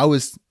 I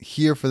was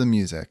here for the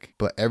music,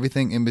 but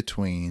everything in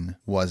between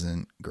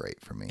wasn't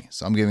great for me.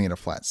 So I'm giving it a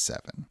flat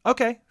 7.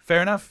 Okay,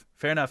 fair enough.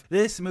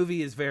 This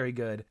movie is very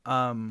good.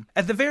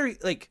 At the very,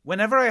 like,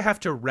 whenever I have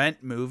to rent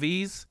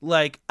movies,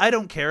 like, I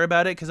don't care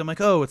about it because I'm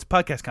like, oh, it's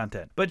podcast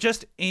content. But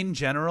just in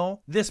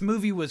general, this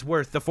movie was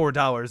worth the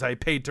 $4 I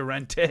paid to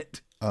rent it.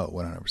 Oh,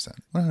 100%.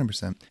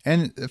 100%.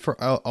 And for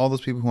all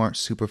those people who aren't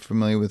super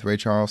familiar with Ray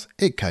Charles,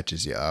 it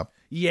catches you up.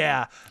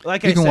 Yeah. You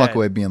can walk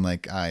away being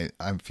like, I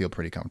feel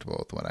pretty comfortable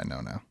with what I know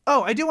now.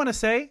 Oh, I do want to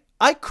say,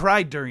 I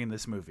cried during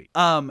this movie.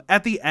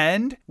 At the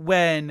end,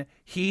 when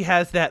he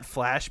has that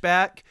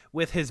flashback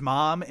with his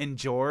mom and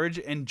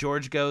George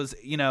goes,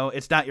 you know,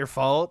 it's not your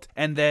fault.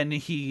 And then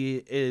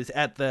he is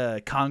at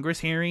the Congress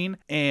hearing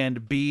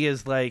and B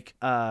is like,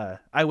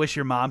 I wish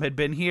your mom had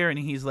been here. And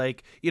he's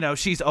like, you know,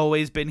 she's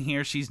always been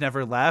here. She's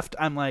never left.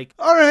 I'm like,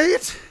 all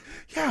right.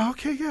 Yeah,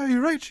 okay, yeah,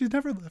 you're right. She's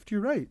never left.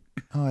 You're right.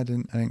 Oh, I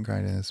didn't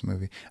cry to this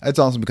movie. It's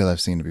also because I've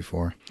seen it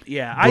before.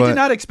 Yeah, I did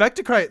not expect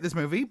to cry at this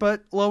movie,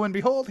 but lo and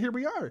behold, here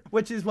we are,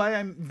 which is why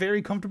I'm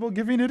very comfortable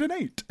giving it an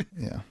 8.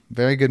 Yeah,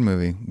 very good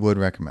movie. Would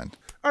recommend.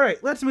 All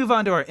right, let's move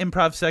on to our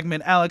improv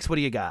segment. Alex, what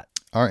do you got?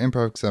 Our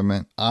improv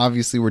segment,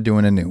 obviously we're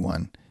doing a new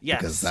one.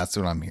 Yes. Because that's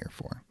what I'm here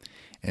for.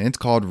 And it's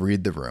called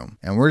Read the Room.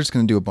 And we're just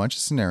going to do a bunch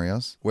of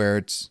scenarios where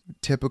it's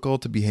typical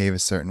to behave a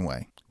certain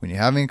way. When you're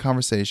having a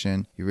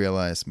conversation, you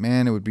realize,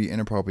 man, it would be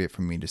inappropriate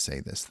for me to say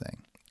this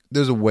thing.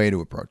 There's a way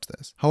to approach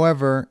this.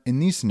 However, in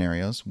these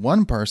scenarios,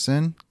 one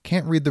person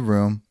can't read the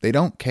room. They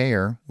don't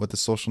care what the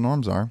social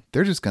norms are.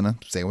 They're just going to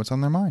say what's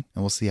on their mind,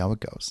 and we'll see how it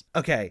goes.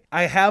 Okay,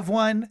 I have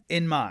one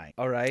in mind,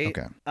 all right?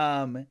 Okay.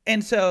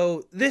 And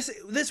so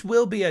this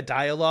will be a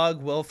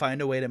dialogue. We'll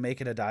find a way to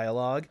make it a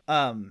dialogue.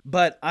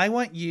 But I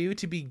want you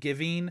to be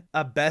giving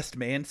a best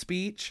man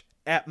speech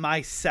at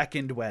my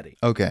second wedding.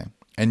 Okay.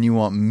 And you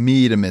want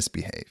me to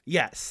misbehave?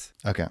 Yes.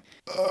 Okay.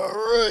 All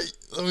right.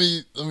 Let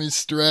me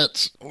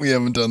stretch. We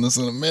haven't done this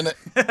in a minute.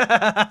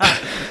 I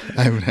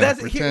haven't had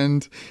to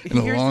pretend in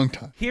a long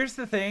time. Here's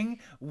the thing.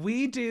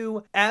 We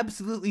do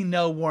absolutely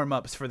no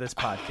warm-ups for this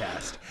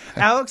podcast.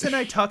 Alex and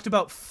I talked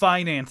about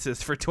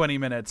finances for 20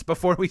 minutes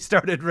before we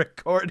started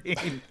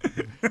recording.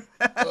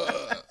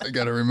 I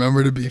got to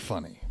remember to be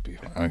funny.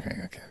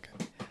 Okay.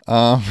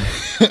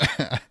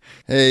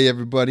 Hey,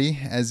 everybody.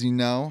 As you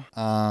know,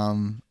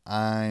 I'm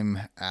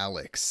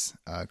Alex,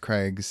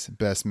 Craig's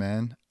best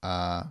man.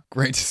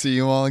 Great to see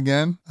you all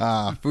again.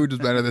 Food was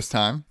better this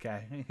time.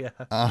 Okay,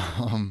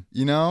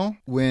 yeah.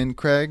 When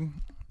Craig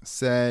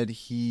said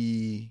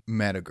he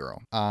met a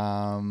girl,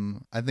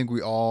 I think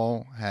we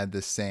all had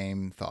the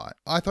same thought.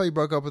 I thought you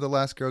broke up with the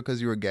last girl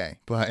because you were gay.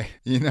 But,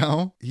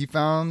 he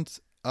found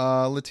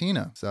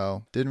Latina,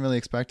 so didn't really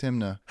expect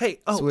him to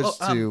switch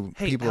to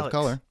people Alex, of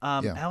color.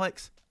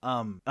 Alex,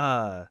 love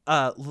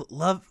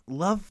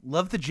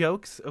the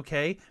jokes.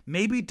 Okay,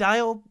 maybe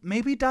dial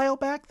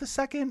back the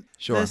second.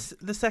 Sure.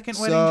 The second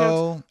wedding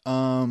jokes.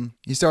 So,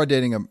 he started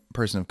dating a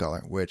person of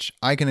color, which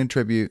I can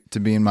attribute to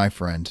being my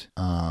friend.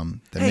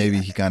 Maybe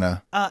he kind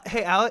of.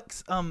 Hey,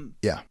 Alex.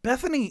 Yeah.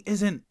 Bethany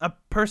isn't a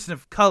person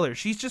of color.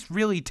 She's just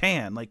really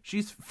tan. Like,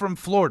 she's from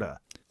Florida.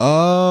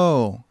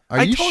 Oh.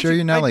 Are you sure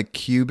you're not like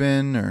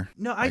Cuban or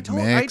no? I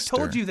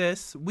told you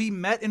this. We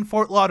met in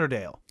Fort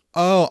Lauderdale.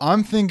 Oh,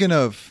 I'm thinking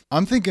of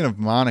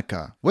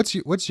Monica. What's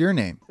your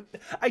name?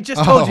 I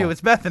just told you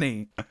it's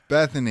Bethany.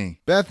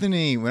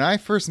 Bethany. When I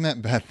first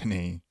met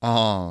Bethany,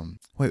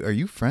 wait, are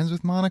you friends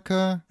with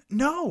Monica?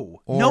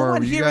 No. Or no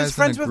one here is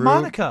friends with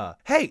Monica.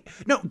 Hey,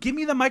 no, give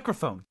me the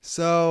microphone.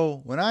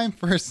 So when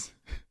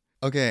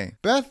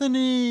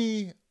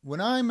Bethany. When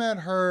I met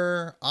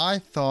her, I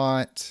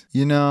thought,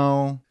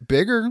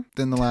 bigger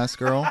than the last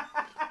girl,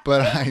 but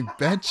I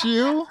bet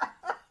you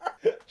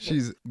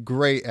she's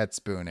great at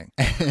spooning.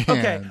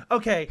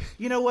 Okay.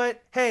 You know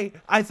what? Hey,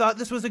 I thought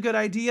this was a good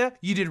idea.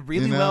 You did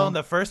really well in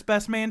the first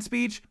best man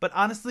speech, but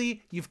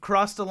honestly, you've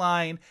crossed a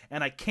line,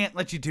 and I can't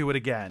let you do it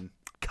again.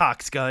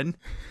 Coxgun.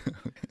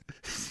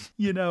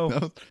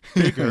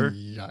 Bigger.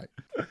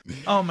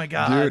 Oh my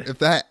God. Dude, if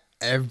that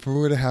ever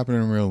would have happened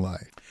in real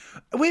life.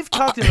 We've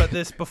talked about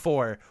this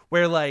before,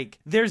 where like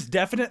there's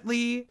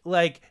definitely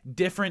like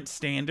different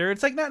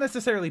standards, like not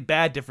necessarily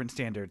bad different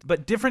standards,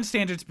 but different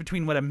standards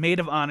between what a maid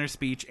of honor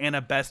speech and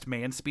a best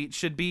man speech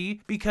should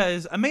be,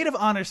 because a maid of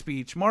honor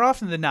speech, more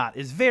often than not,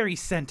 is very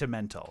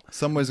sentimental.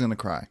 Somebody's going to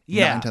cry.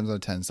 Yeah. 9 times out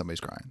of 10,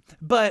 somebody's crying.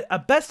 But a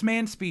best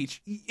man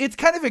speech, it's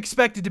kind of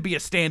expected to be a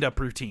stand-up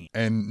routine.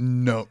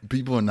 And no,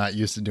 people are not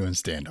used to doing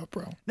stand-up,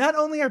 bro. Not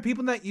only are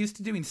people not used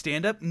to doing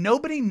stand-up,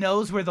 nobody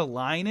knows where the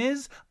line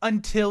is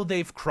until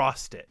they've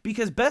crossed it.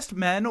 Because best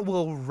men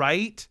will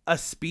write a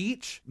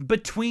speech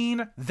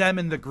between them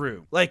and the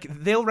group. Like,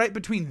 they'll write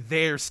between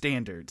their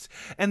standards.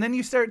 And then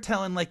you start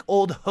telling, like,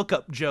 old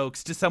hookup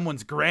jokes to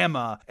someone's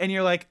grandma, and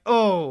you're like,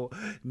 oh,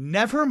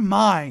 never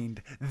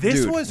mind.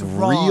 This was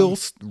wrong.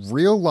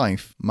 Real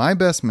life, my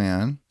best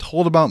man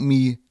told about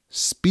me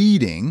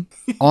speeding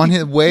on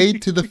his way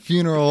to the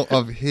funeral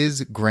of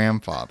his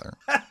grandfather.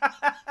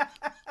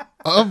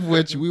 Of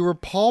which we were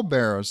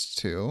pallbearers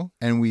to,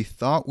 and we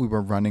thought we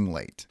were running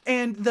late.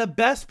 And the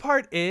best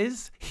part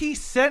is, he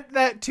sent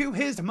that to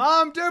his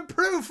mom to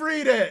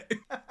proofread it.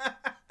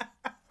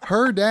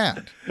 Her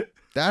dad.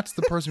 That's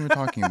the person we're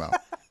talking about.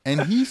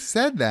 And he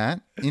said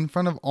that in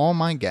front of all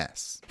my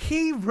guests.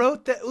 He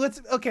wrote that.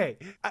 Okay.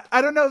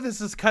 I don't know if this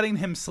is cutting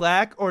him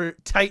slack or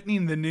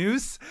tightening the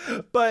noose,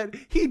 but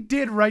he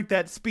did write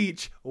that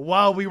speech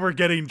while we were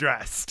getting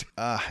dressed.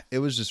 It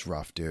was just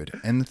rough, dude.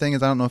 And the thing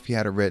is, I don't know if he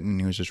had it written,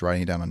 he was just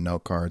writing it down on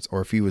note cards,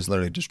 or if he was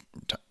literally just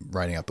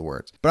writing out the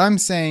words. But I'm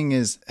saying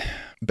is,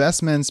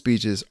 best men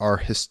speeches are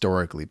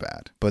historically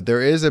bad, but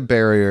there is a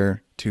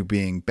barrier to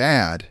being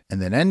bad and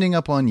then ending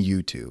up on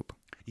YouTube.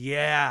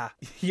 Yeah,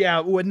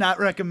 would not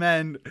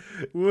recommend.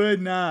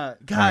 Would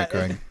not. God. All right,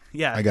 Craig.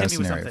 Yeah, I got a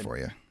scenario for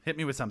you. Hit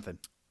me with something.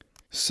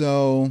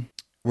 So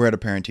we're at a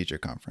parent-teacher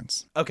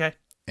conference. Okay.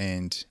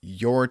 And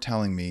you're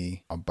telling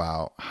me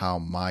about how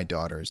my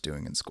daughter is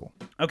doing in school.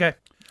 Okay.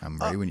 I'm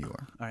ready when you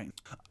are. All right.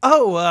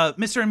 Oh,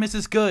 Mr. and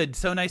Mrs. Good,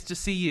 so nice to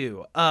see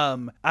you.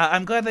 I'm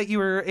glad that you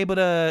were able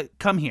to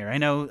come here. I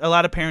know a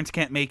lot of parents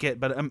can't make it,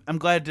 but I'm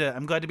glad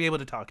to be able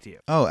to talk to you.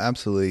 Oh,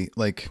 absolutely.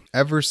 Like,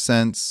 ever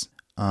since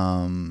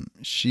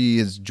she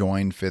has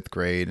joined 5th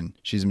grade and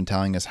she's been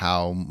telling us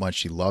how much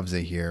she loves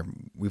it here,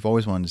 we've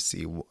always wanted to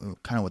see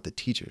kind of what the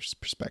teacher's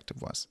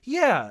perspective was.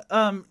 Yeah.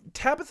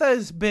 Tabitha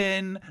has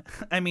been,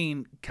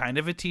 kind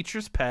of a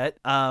teacher's pet,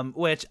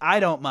 which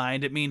I don't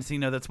mind. It means,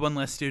 that's one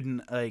less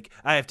student like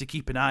I have to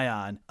keep an eye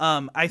on.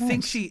 I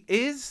think she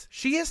is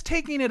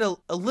taking it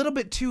a little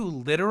bit too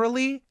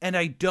literally, and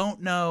I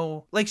don't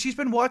know, like, she's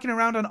been walking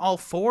around on all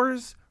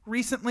fours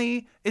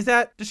recently.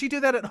 Does she do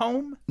that at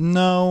home?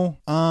 No.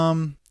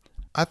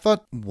 I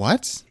thought,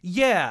 what?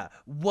 Yeah,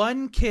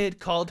 one kid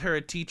called her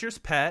a teacher's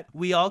pet.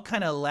 We all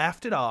kind of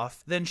laughed it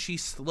off. Then she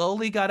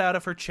slowly got out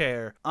of her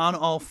chair on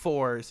all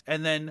fours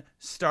and then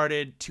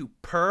started to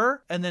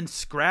purr and then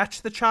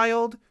scratch the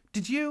child.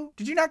 Did you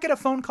not get a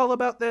phone call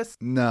about this?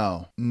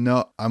 No,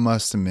 I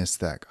must have missed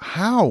that.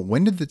 How?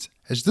 When did this?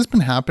 Has this been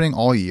happening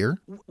all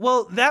year?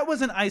 Well, that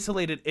was an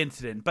isolated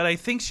incident, but I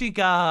think she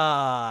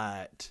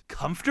got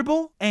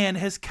comfortable and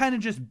has kind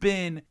of just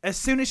been, as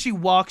soon as she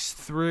walks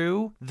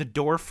through the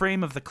door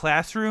frame of the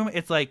classroom,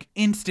 it's like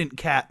instant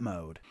cat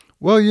mode.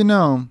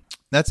 Well,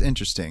 that's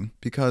interesting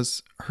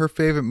because her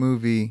favorite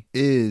movie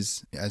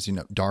is, as you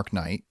know, Dark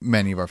Knight,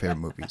 many of our favorite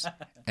movies.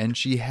 And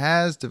she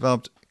has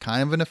developed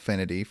kind of an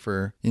affinity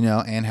for,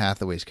 Anne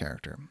Hathaway's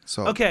character.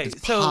 So it's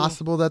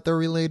possible that they're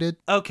related.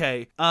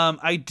 Okay.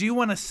 I do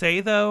want to say,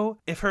 though,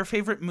 if her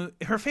favorite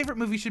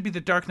movie should be The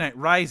Dark Knight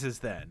Rises,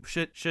 then.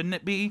 Shouldn't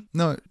it be?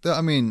 No,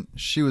 I mean,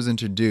 she was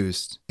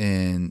introduced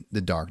in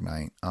The Dark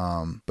Knight.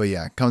 But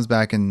yeah, comes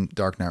back in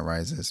Dark Knight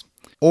Rises.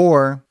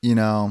 Or,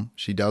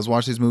 she does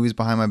watch these movies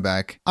behind my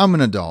back. I'm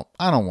an adult.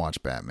 I don't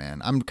watch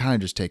Batman. I'm kind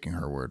of just taking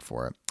her word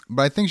for it.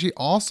 But I think she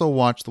also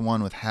watched the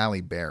one with Halle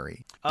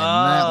Berry. And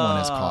that one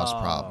has caused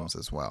problems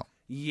as well.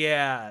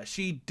 Yeah,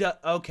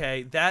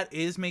 okay, that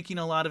is making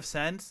a lot of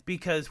sense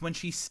because when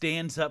she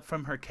stands up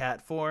from her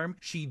cat form,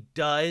 she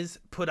does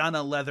put on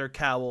a leather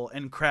cowl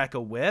and crack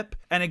a whip.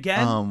 And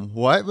again,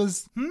 what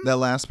was that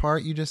last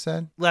part you just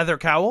said? Leather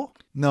cowl?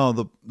 No,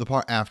 the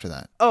part after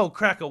that. Oh,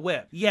 crack a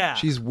whip. Yeah.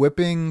 She's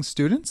whipping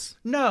students?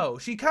 No,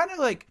 she kind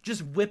of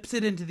just whips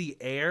it into the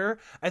air.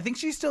 I think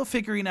she's still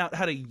figuring out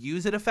how to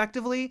use it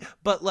effectively,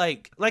 but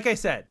like I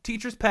said,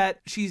 teacher's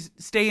pet, she's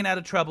staying out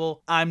of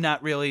trouble. I'm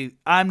not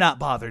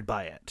bothered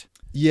by it.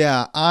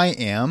 Yeah, I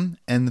am.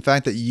 And the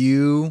fact that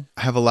you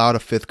have allowed a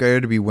 5th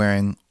grader to be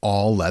wearing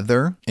all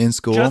leather in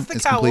school is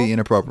completely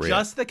inappropriate.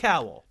 Just the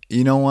cowl.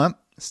 You know what?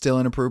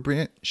 Still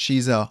inappropriate.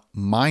 She's a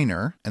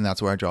minor, and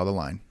that's where I draw the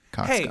line.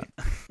 Hey,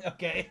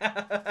 okay.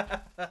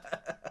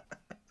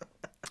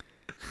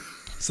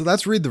 So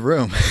that's Read the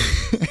Room.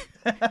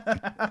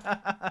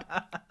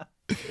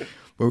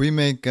 Where we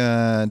make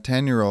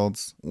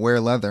 10-year-olds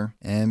wear leather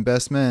and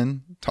best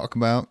men talk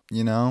about,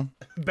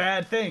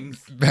 bad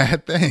things.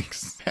 Bad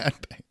things.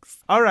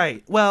 All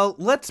right. Well,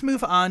 let's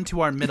move on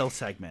to our middle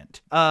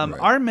segment. Right.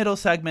 Our middle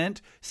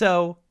segment.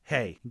 So,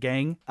 hey,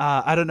 gang,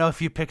 I don't know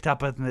if you picked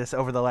up on this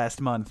over the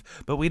last month,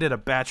 but we did a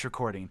batch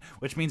recording,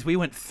 which means we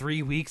went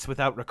 3 weeks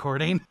without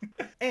recording.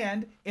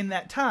 And in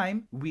that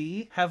time,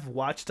 we have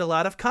watched a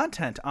lot of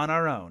content on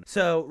our own.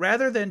 So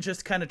rather than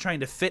just kind of trying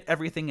to fit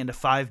everything into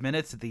 5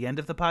 minutes at the end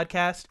of the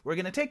podcast, we're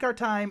going to take our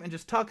time and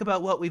just talk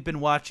about what we've been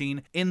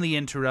watching in the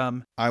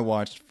interim. I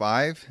watched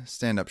 5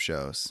 stand-up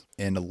shows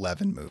and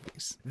 11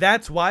 movies.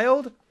 That's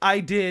wild.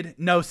 I did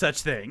no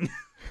such thing.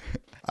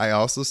 I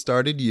also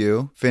started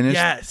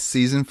finished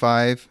season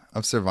 5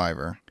 of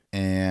Survivor,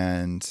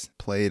 and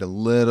played a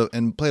little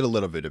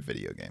bit of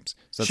video games.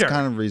 So that's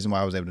kind of the reason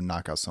why I was able to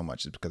knock out so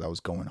much, is because I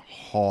was going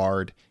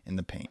hard in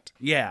the paint.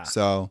 Yeah.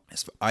 So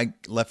I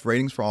left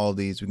ratings for all of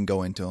these. We can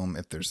go into them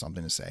if there's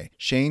something to say.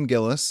 Shane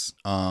Gillis,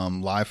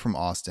 live from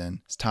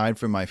Austin, is tied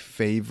for my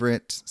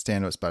favorite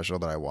stand-up special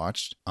that I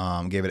watched.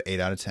 Gave it an 8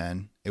 out of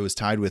 10. It was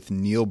tied with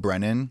Neil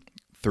Brennan,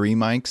 3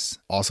 Mics,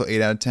 also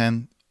 8 out of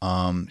 10.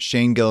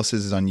 Shane Gillis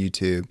is on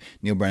YouTube.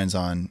 Neil Brennan's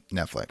on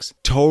Netflix.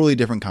 Totally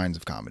different kinds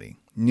of comedy.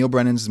 Neil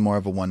Brennan's is more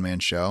of a one-man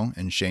show,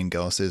 and Shane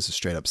Gillis is a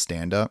straight-up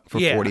stand-up for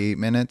 48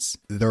 minutes.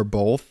 They're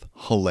both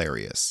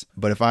hilarious.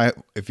 But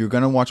if you're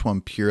gonna watch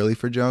one purely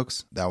for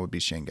jokes, that would be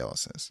Shane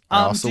Gillis's.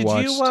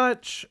 Did you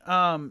watch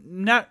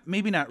not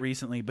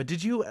recently, but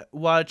did you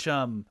watch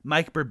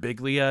Mike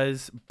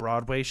Birbiglia's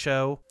Broadway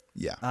show?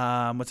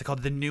 Yeah. What's it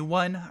called? The New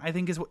One, I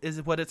think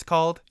is what it's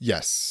called.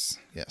 Yes.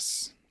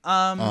 That's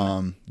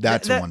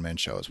a one-man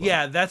show as well.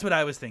 Yeah, that's what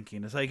I was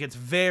thinking. It's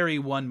very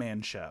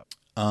one-man show.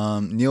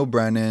 Neil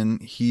Brennan,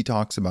 he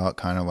talks about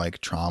kind of like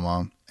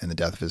trauma and the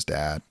death of his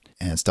dad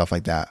and stuff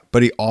like that,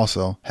 but he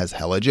also has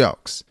hella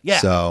jokes. Yeah.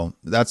 So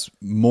that's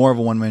more of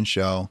a one-man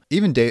show.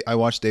 Even I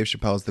watched Dave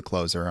Chappelle's The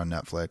Closer on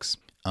Netflix.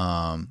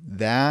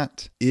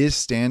 That is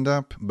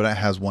stand-up, but it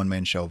has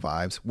one-man show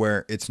vibes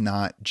where it's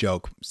not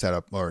joke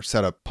setup or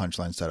setup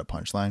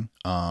punchline.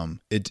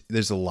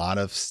 There's a lot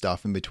of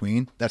stuff in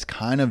between. That's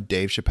kind of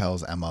Dave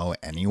Chappelle's MO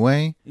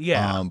anyway.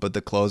 Yeah. But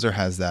The Closer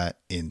has that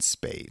in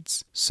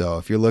spades. So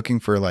if you're looking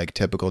for like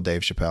typical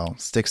Dave Chappelle,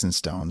 Sticks and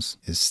Stones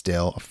is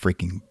still a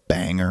freaking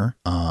banger.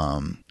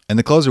 And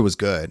The Closer was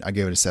good. I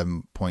gave it a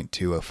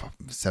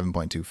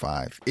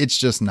 7.25. It's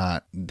just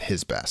not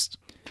his best.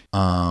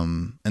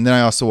 And then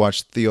I also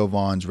watched Theo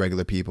Vaughn's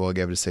Regular People. I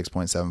gave it a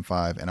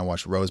 6.75. And I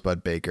watched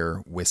Rosebud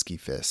Baker, Whiskey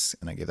Fists,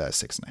 and I gave that a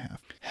 6.5.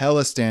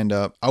 Hella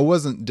stand-up. I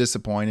wasn't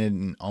disappointed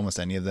in almost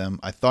any of them.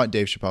 I thought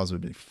Dave Chappelle's would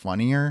be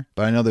funnier,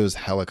 but I know there was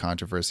hella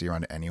controversy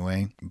around it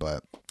anyway.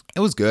 But it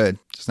was good,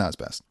 just not his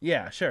best.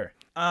 Yeah, sure.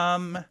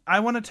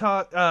 I want to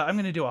talk, I'm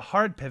going to do a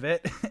hard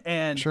pivot,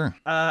 and sure.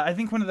 I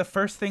think one of the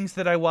first things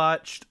that I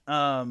watched,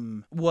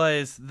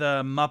 was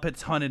the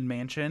Muppets Haunted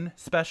Mansion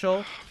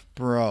special.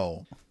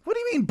 Bro. What do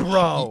you mean,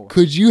 bro?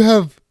 Could you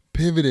have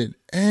pivoted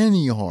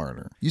any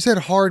harder? You said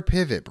hard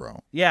pivot,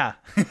 bro. Yeah.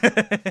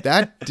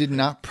 That did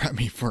not prep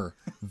me for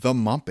the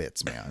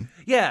Muppets, man.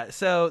 Yeah,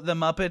 so the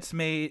Muppets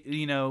made,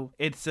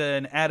 it's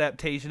an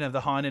adaptation of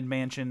the Haunted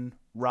Mansion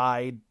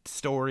ride,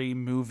 story,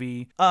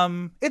 movie.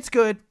 It's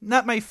good.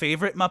 Not my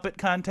favorite Muppet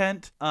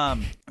content.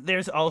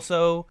 There's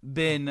also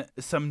been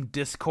some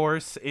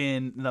discourse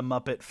in the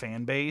Muppet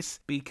fan base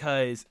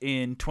because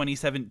in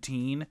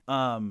 2017,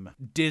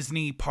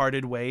 Disney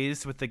parted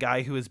ways with the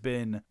guy who has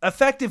been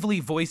effectively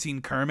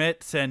voicing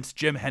Kermit since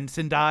Jim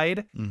Henson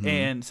died. Mm-hmm.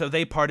 And so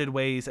they parted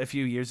ways a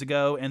few years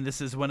ago, and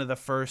this is one of the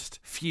first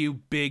few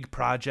big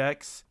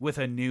projects with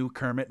a new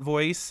Kermit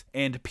voice,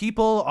 and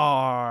people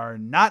are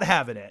not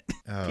having it.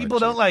 People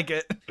don't like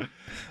it.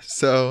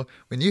 So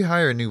when you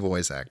hire a new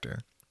voice actor,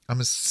 I'm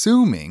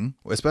assuming,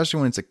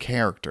 especially when it's a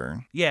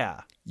character,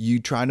 you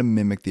try to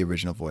mimic the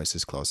original voice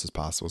as close as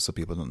possible so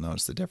people don't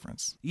notice the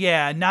difference.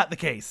 Yeah, not the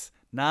case.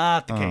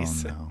 Not the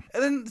case. No.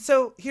 And then,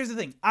 so here's the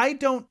thing.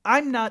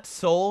 I'm not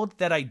sold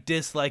that I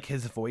dislike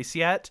his voice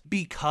yet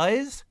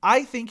because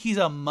I think he's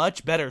a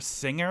much better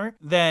singer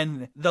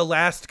than the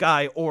last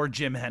guy or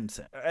Jim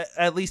Henson,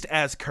 at least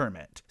as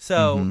Kermit.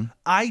 So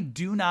I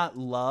do not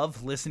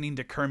love listening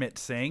to Kermit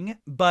sing,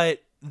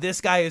 but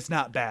this guy is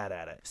not bad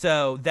at it.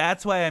 So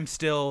that's why I'm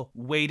still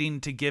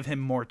waiting to give him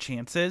more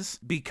chances,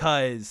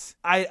 because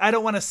I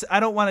don't want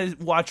to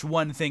watch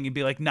one thing and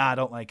be like, nah, I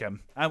don't like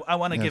him. I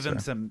want to give him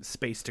some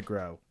space to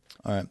grow.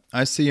 All right.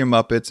 I see your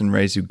Muppets and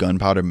raise you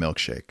Gunpowder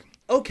Milkshake.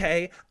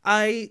 Okay,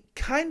 I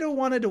kind of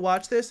wanted to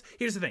watch this.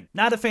 Here's the thing.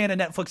 Not a fan of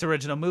Netflix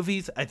original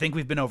movies. I think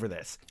we've been over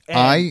this. And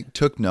I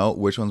took note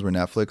which ones were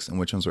Netflix and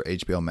which ones were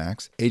HBO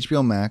Max.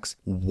 HBO Max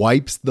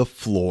wipes the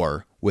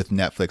floor with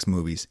Netflix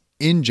movies.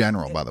 In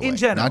general, by the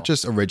way, not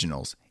just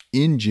originals.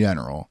 In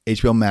general,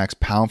 HBO Max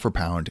pound for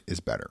pound is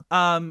better.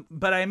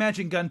 But I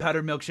imagine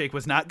Gunpowder Milkshake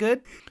was not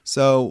good.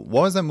 So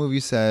what was that movie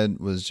you said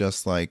was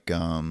just like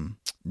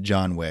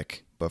John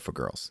Wick, but for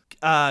girls?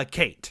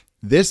 Kate.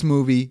 This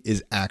movie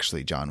is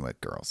actually John Wick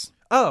girls.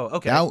 Oh,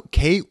 okay. Now,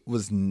 Kate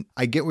was,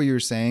 I get what you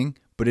were saying,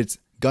 but it's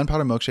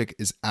Gunpowder Milkshake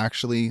is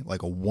actually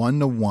like a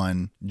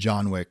 1-to-1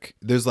 John Wick.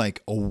 There's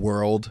like a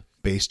world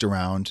based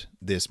around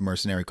this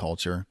mercenary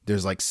culture.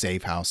 There's like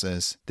safe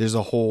houses. There's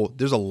a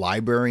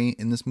library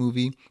in this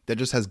movie that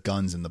just has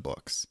guns in the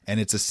books. And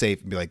it's a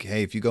safe, be like,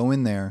 hey, if you go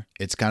in there,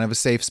 it's kind of a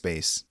safe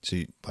space.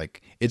 So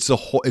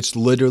it's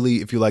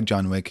literally, if you like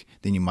John Wick,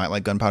 then you might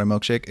like Gunpowder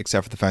Milkshake,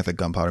 except for the fact that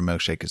Gunpowder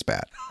Milkshake is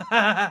bad.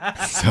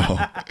 So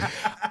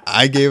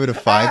I gave it a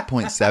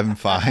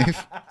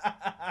 5.75.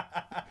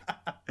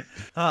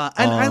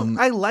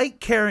 I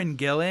like Karen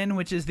Gillan,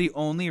 which is the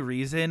only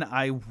reason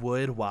I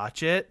would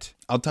watch it.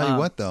 I'll tell you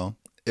what, though.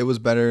 It was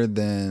better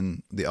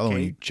than the other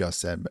one you just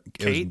said.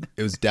 It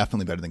was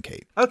definitely better than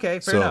Kate. Okay,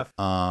 fair enough.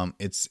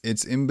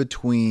 It's in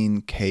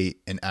between Kate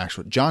and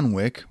actual John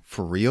Wick.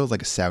 For real, is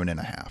like a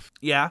 7.5.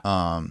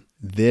 Yeah.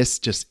 This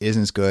just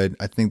isn't as good.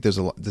 I think there's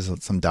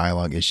some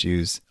dialogue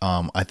issues.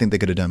 I think they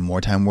could have done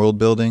more time world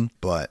building,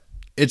 but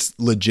it's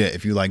legit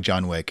if you like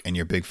John Wick and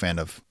you're a big fan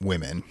of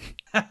women.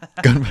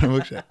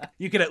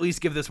 You could at least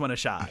give this one a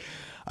shot.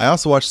 I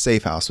also watched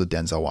Safe House with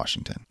Denzel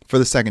Washington for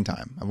the second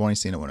time. I've only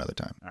seen it one other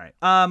time. All right.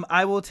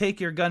 I will take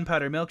your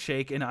Gunpowder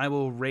Milkshake and I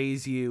will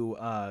raise you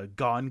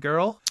Gone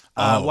Girl.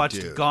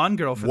 Watched Gone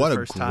Girl for the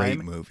first time. What a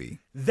great movie.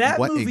 That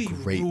movie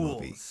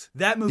rules.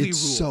 That movie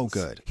rules. It's so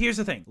good. Here's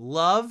the thing.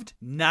 Loved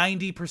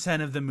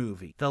 90% of the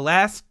movie. The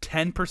last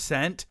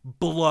 10%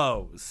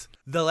 blows.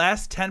 The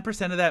last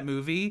 10% of that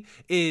movie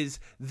is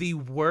the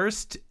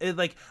worst.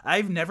 Like,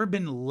 I've never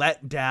been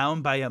let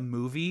down by a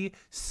movie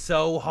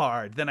so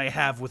hard than I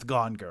have with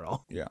Gone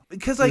Girl. Yeah.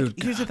 Because, like,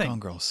 here's the thing. Gone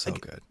Girl's so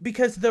good.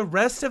 Because the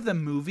rest of the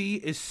movie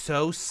is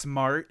so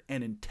smart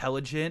and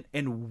intelligent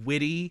and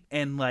witty.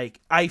 And,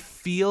 like, I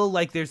feel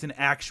like there's an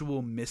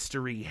actual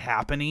mystery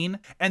happening.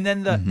 And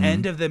then the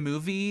end of the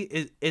movie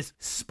is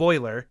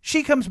spoiler.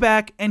 She comes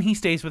back and he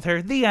stays with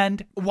her. The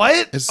end.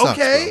 What? It sucks,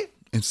 okay.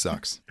 Bro. It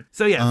sucks.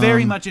 So yeah,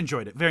 very much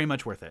enjoyed it. Very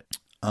much worth it.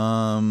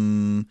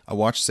 I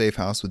watched Safe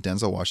House with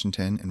Denzel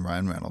Washington and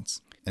Ryan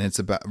Reynolds. And it's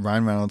about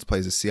Ryan Reynolds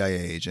plays a CIA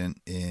agent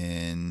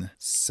in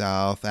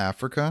South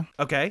Africa.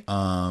 Okay.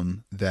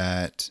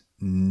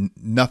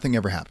 Nothing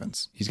ever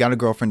happens. He's got a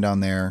girlfriend down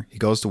there. He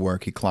goes to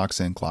work. He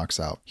clocks in, clocks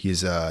out.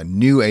 He's a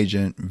new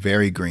agent,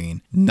 very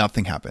green.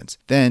 Nothing happens.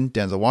 Then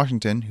Denzel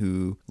Washington,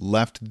 who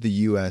left the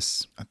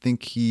U.S., I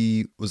think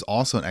he was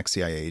also an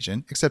ex-CIA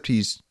agent, except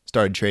he's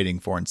started trading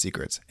foreign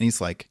secrets. And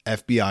he's like,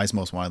 FBI's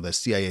most wanted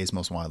list, CIA's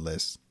most wanted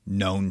list,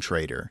 known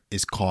trader,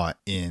 is caught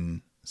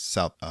in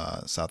South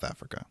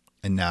Africa.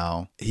 And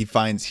now he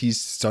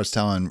starts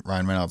telling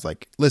Ryan Reynolds,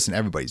 like, listen,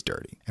 everybody's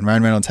dirty. And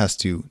Ryan Reynolds has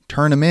to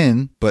turn him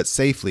in, but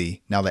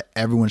safely, now that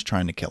everyone's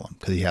trying to kill him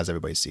because he has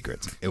everybody's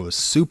secrets. It was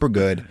super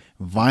good,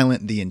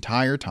 violent the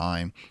entire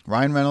time.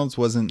 Ryan Reynolds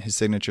wasn't his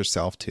signature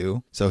self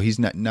too. So he's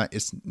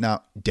it's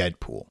not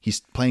Deadpool.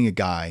 He's playing a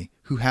guy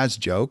who has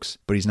jokes,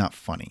 but he's not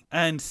funny.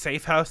 And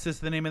Safe House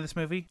is the name of this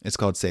movie? It's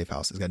called Safe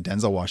House. It's got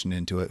Denzel Washington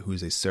into it,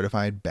 who's a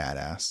certified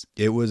badass.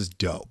 It was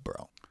dope,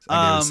 bro.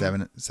 I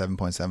gave it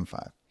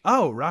 7.75.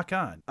 Oh, rock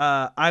on.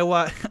 I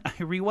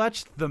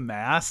rewatched The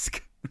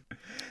Mask.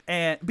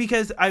 And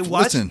because I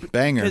watched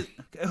banger.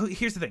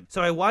 Here's the thing.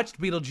 So I watched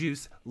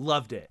Beetlejuice,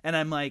 loved it. And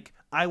I'm like,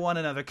 I want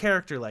another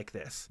character like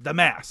this. The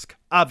Mask,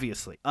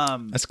 obviously.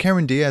 That's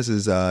Cameron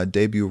Diaz's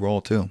debut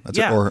role too.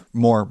 Or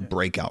more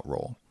breakout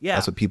role. Yeah.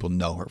 That's what people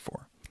know her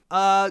for.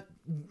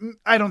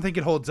 I don't think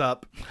it holds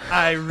up.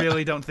 I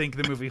really don't think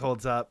the movie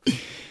holds up.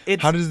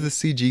 How does the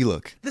CG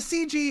look? The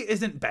CG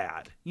isn't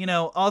bad.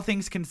 All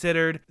things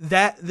considered,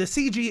 that the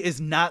CG is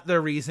not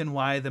the reason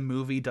why the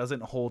movie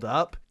doesn't hold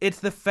up. It's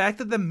the fact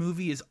that the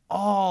movie is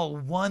all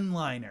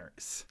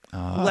one-liners.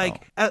 Oh.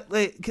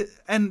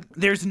 And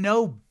there's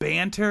no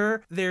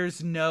banter.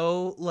 There's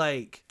no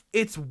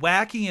it's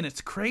wacky and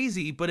it's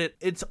crazy, but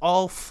it's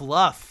all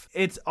fluff.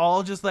 It's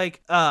all just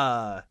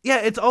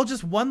it's all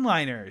just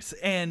one-liners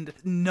and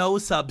no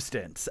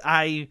substance.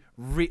 I'm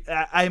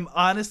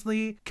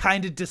honestly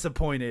kind of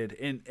disappointed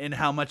in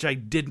how much I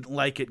didn't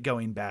like it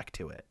going back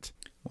to it.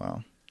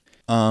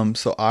 Wow.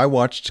 So I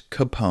watched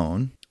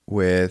Capone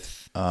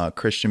with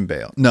Christian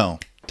Bale. No,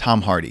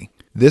 Tom Hardy.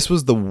 This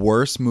was the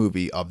worst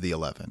movie of the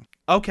 11.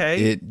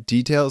 Okay. It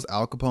details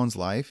Al Capone's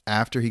life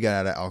after he got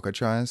out of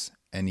Alcatraz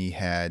and he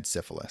had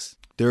syphilis.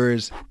 There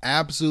is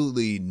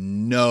absolutely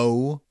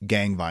no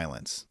gang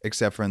violence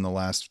except for in the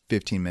last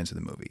 15 minutes of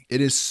the movie. It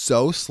is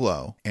so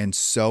slow and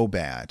so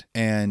bad.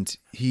 And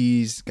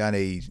he's got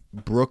a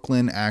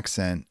Brooklyn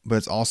accent, but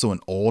it's also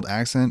an old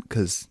accent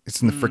because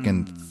it's in the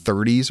freaking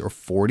 30s or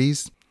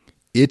 40s.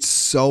 It's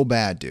so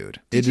bad, dude.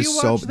 It is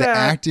so bad. The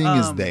acting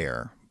is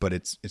there, but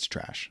it's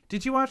trash.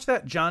 Did you watch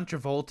that John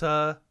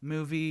Travolta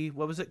movie?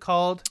 What was it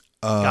called?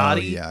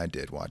 Gotti? Yeah, I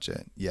did watch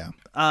it. Yeah.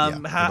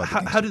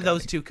 How did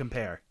those two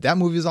compare? That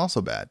movie is also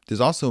bad.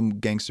 There's also a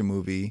gangster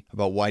movie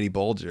about Whitey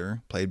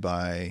Bulger, played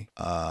by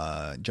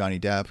Johnny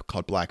Depp,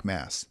 called Black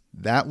Mass.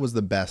 That was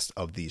the best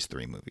of these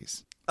three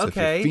movies. So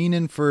okay. If you're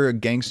fiending for a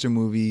gangster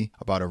movie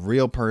about a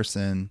real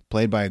person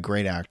played by a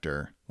great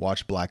actor,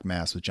 watch Black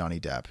Mass with Johnny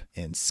Depp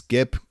and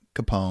skip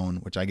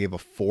Capone, which I gave a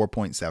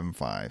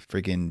 4.75.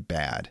 Freaking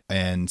bad.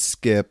 And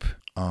skip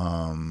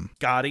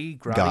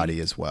Gotti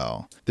as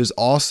well. There's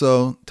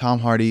also Tom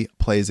Hardy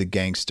plays a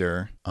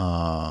gangster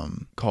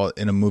called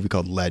in a movie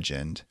called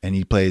Legend, and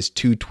he plays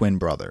two twin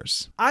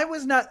brothers. I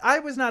was not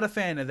a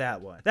fan of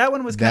that one. That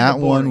one was kind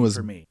of boring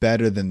for me.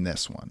 Better than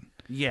this one.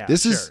 Yeah.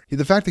 This is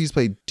the fact that he's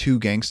played two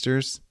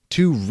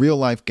real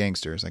life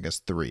gangsters, I guess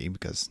 3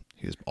 because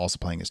he was also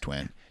playing his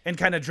twin. And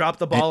kind of dropped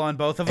the ball on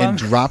both of them. And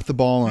dropped the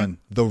ball on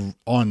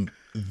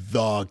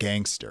the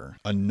gangster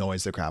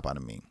annoys the crap out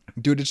of me.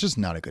 Dude, it's just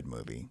not a good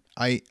movie.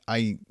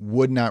 I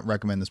would not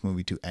recommend this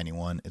movie to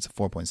anyone. It's a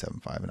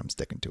 4.75 and I'm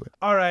sticking to it.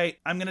 All right,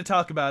 I'm going to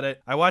talk about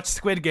it. I watched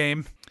Squid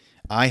Game.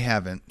 I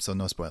haven't, so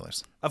no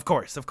spoilers. Of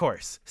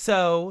course.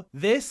 So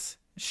this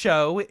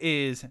show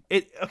is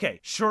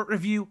short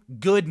review,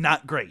 good,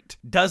 not great.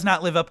 Does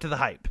not live up to the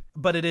hype,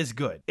 but it is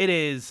good. It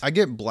is. I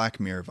get Black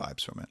Mirror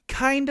vibes from it.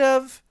 Kind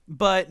of,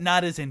 but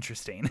not as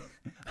interesting.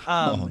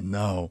 Oh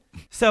no.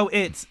 So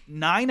it's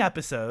 9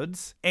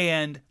 episodes,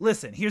 and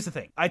listen, here's the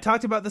thing. I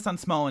talked about this on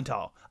Small and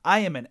Tall. I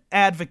am an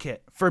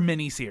advocate for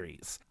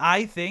miniseries.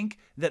 I think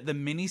that the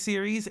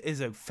miniseries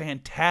is a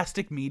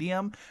fantastic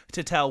medium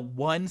to tell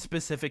one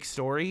specific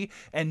story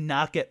and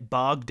not get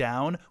bogged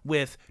down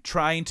with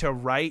trying to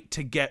write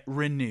to get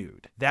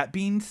renewed. That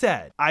being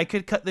said, I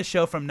could cut the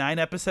show from 9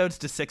 episodes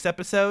to 6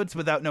 episodes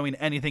without knowing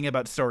anything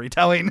about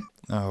storytelling.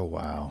 Oh,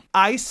 wow.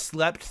 I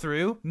slept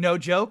through, no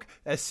joke.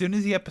 As soon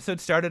as the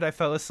episode started, I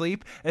fell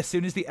asleep. As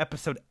soon as the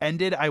episode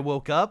ended, I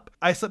woke up.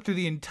 I slept through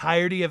the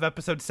entirety of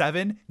episode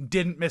 7,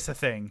 didn't miss a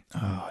thing.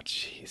 Oh,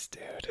 jeez,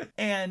 dude.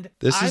 And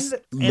this is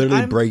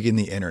literally breaking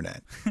the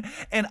internet.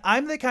 And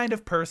I'm the kind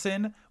of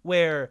person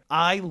where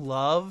I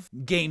love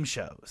game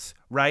shows,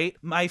 right?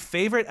 My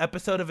favorite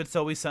episode of It's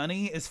Always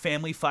Sunny is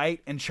Family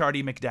Fight and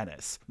Charlie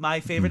McDennis.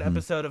 My favorite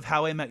episode of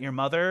How I Met Your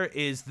Mother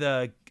is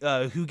the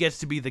Who Gets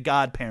to Be the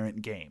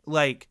Godparent game.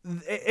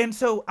 And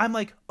so I'm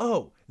like,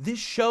 oh, this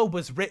show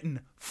was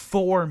written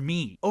for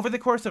me. Over the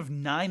course of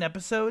 9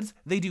 episodes,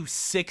 they do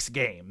 6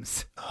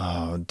 games.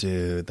 Oh,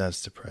 dude,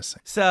 that's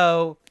depressing.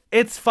 So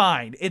it's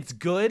fine. It's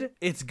good.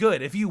 It's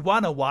good. If you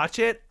want to watch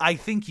it, I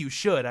think you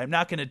should. I'm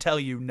not going to tell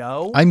you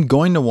no. I'm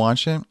going to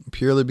watch it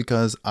purely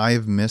because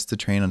I've missed the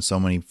train on so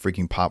many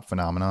freaking pop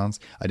phenomenons.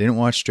 I didn't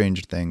watch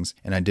Stranger Things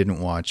and I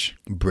didn't watch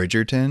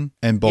Bridgerton.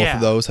 And both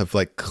of those have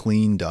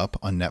cleaned up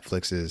on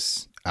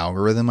Netflix's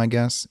algorithm, I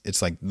guess. It's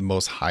the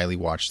most highly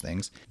watched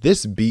things.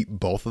 This beat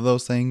both of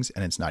those things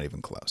and it's not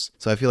even close.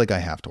 So I feel like I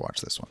have to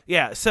watch this one.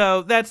 Yeah,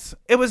 so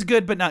it was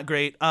good but not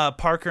great.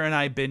 Parker and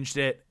I binged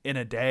it in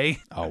a day.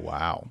 Oh,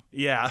 wow.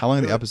 Yeah. How long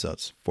are the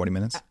episodes? 40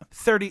 minutes?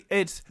 30.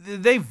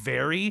 They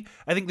vary.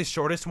 I think the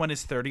shortest one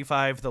is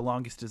 35. The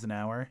longest is an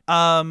hour.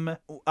 Do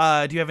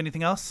you have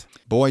anything else?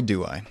 Boy,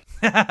 do I.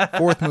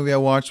 4th movie I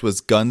watched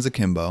was Guns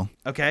Akimbo.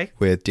 Okay.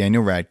 With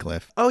Daniel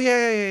Radcliffe. Oh,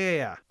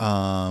 yeah.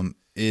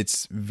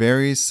 It's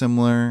very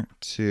similar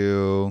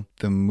to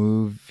the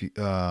movie.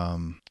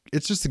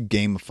 It's just a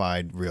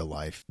gamified real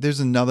life. There's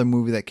another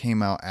movie that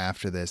came out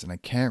after this, and I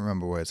can't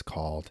remember what it's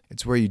called.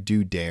 It's where you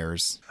do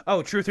dares.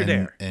 Oh, Truth or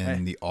Dare.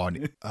 And the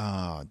audio.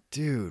 Oh,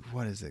 dude,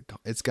 what is it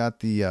called? It's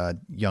got the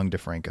young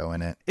DeFranco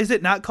in it. Is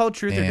it not called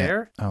Truth or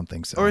Dare? I don't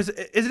think so. Or isn't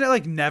it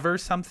like Never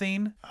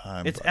something?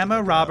 It's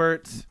Emma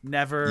Roberts,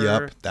 Never.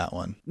 Yep, that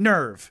one.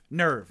 Nerve.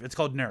 It's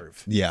called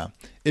Nerve. Yeah,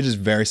 it is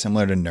very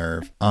similar to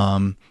Nerve.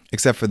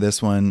 Except for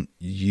this one,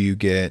 you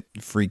get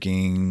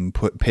freaking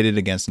pitted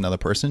against another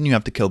person. You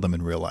have to kill them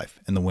in real life,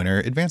 and the winner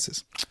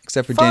advances.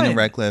 Except for Daniel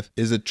Radcliffe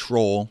is a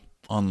troll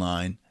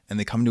online, and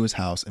they come to his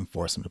house and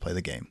force him to play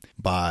the game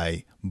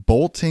by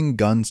bolting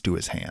guns to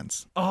his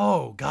hands.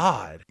 Oh,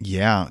 God.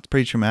 Yeah, it's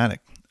pretty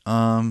traumatic.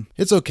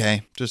 It's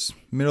okay. Just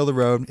middle of the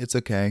road. It's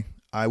okay.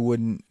 I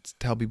wouldn't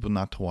tell people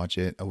not to watch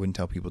it. I wouldn't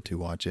tell people to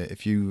watch it.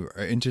 If you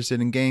are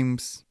interested in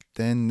games,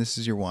 then this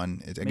is your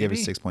one. I gave it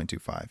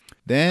 6.25.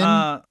 Then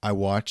I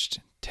watched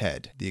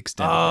Ted, the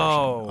extended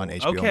version on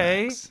HBO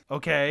Max.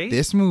 Okay.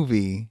 This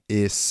movie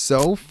is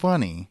so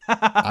funny.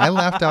 I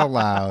laughed out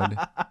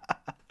loud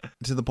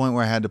to the point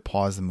where I had to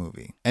pause the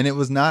movie. And it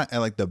was not at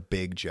like the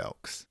big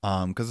jokes.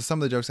 Because of some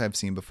of the jokes I've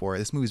seen before,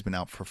 this movie's been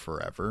out for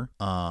forever.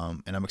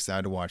 And I'm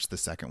excited to watch the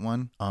second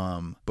one.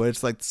 But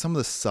it's like some of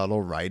the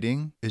subtle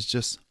writing is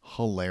just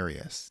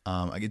hilarious.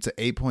 Like it's an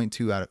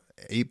 8.25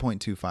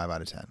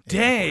 out of 10.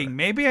 Dang,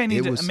 maybe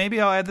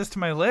maybe I'll add this to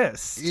my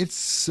list. It's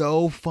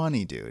so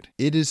funny, dude.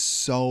 It is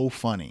so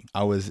funny.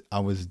 I was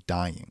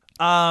dying.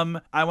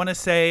 I want to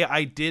say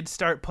I did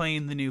start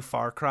playing the new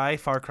Far Cry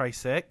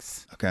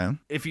 6. Okay.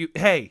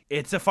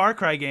 It's a Far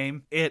Cry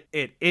game. It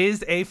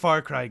is a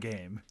Far Cry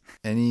game.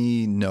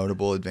 Any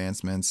notable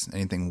advancements?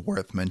 Anything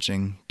worth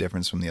mentioning?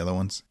 Difference from the other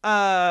ones?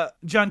 Giancarlo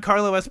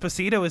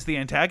Esposito is the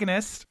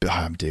antagonist.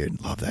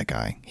 Dude, love that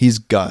guy. He's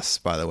Gus,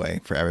 by the way,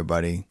 for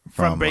everybody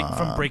from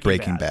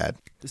Breaking Bad.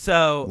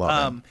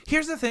 So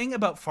here's the thing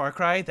about Far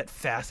Cry that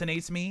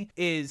fascinates me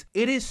is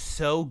it is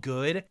so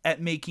good at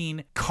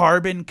making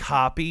carbon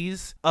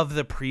copies of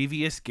the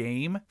previous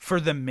game for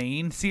the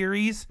main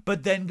series,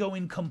 but then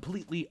going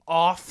completely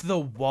off the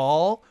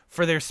wall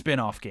for their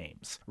spin-off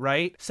games,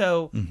 right?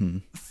 So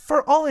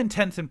for all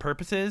intents and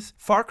purposes,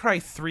 Far Cry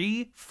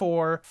 3,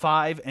 4,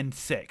 5, and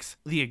 6,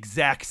 the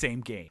exact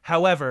same game.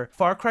 However,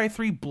 Far Cry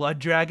 3 Blood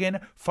Dragon,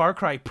 Far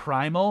Cry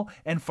Primal,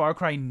 and Far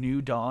Cry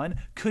New Dawn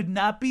could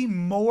not be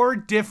more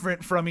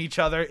different from each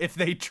other if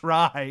they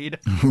tried.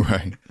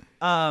 Right.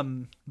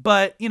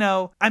 But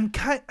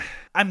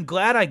I'm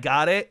glad I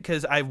got it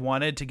because I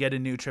wanted to get a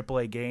new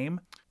AAA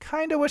game.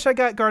 Kind of wish I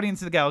got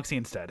Guardians of the Galaxy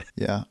instead.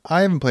 Yeah,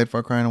 I haven't played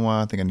Far Cry in a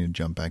while. I think I need to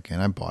jump back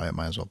in. I bought it.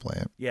 Might as well play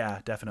it.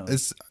 Yeah, definitely.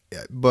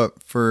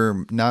 But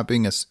for not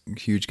being a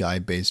huge guy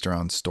based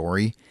around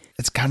story,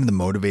 it's kind of the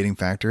motivating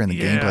factor, and the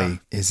gameplay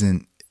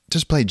isn't.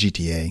 Just play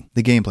GTA.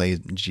 The gameplay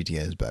in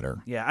GTA is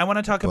better. Yeah, I want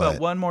to talk about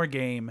one more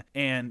game,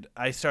 and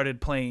I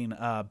started playing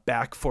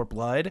Back 4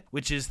 Blood,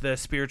 which is the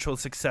spiritual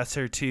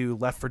successor to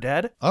Left 4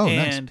 Dead. Oh,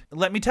 and nice.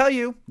 Let me tell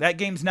you, that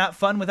game's not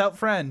fun without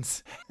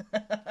friends.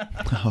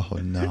 Oh,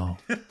 no.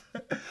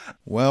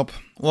 Well,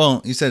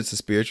 you said it's a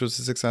spiritual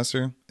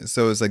successor,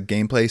 so is like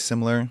gameplay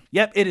similar?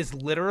 Yep, it is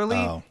literally.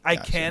 Gotcha. I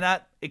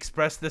cannot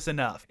express this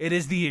enough. It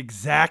is the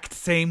exact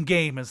same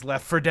game as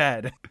Left 4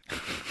 Dead.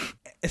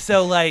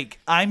 So, like,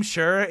 I'm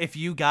sure if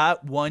you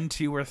got 1,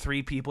 2, or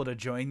 3 people to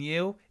join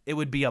you, it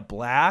would be a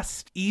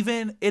blast.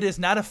 It is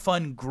not a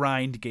fun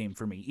grind game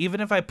for me.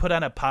 Even if I put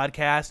on a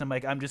podcast and I'm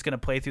like, I'm just going to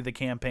play through the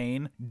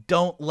campaign,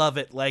 don't love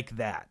it like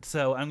that.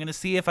 So I'm going to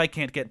see if I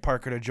can't get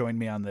Parker to join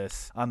me on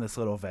this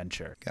little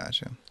venture.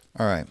 Gotcha.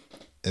 All right.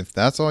 If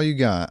that's all you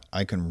got,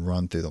 I can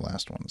run through the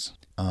last ones.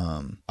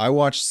 I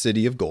watched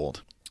City of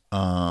Gold.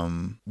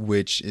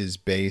 Which is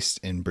based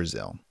in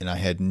Brazil. And I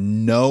had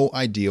no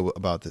idea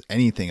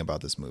anything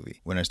about this movie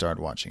when I started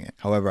watching it.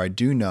 However, I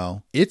do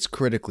know it's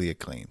critically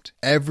acclaimed.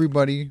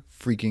 Everybody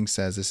freaking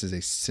says this is a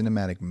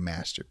cinematic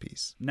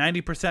masterpiece.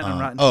 90% on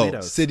Rotten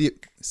Tomatoes.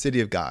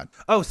 City of God.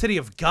 Oh, City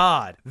of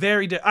God.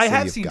 I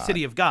have seen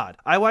City of God.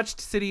 I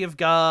watched City of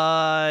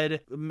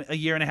God a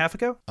year and a half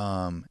ago.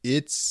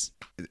 It's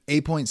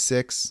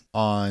 8.6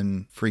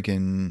 on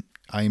freaking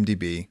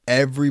IMDb.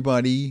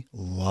 Everybody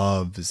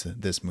loves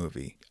this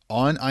movie.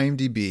 On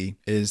IMDb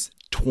is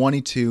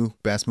 22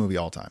 best movie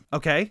all time.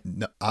 Okay.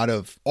 Out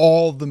of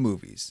all the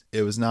movies,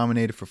 it was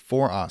nominated for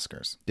 4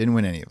 Oscars. Didn't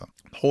win any of them.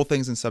 The whole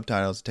thing's in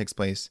subtitles. It takes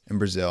place in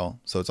Brazil,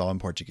 so it's all in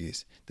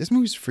Portuguese. This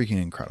movie's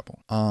freaking incredible.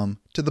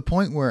 To the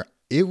point where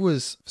it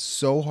was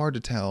so hard to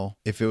tell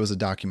if it was a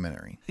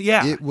documentary.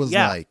 Yeah. It was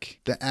like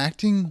the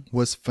acting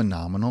was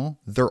phenomenal.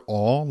 They're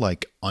all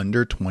like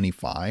under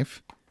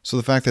 25. So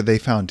the fact that they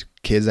found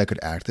kids that could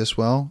act this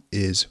well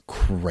is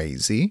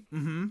crazy.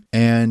 Mm-hmm.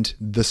 And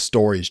the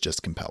story is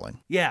just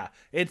compelling. Yeah,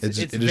 it is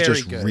very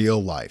just good.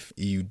 Real life.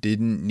 You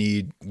didn't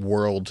need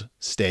world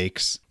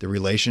stakes. The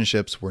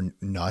relationships were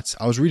nuts.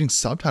 I was reading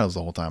subtitles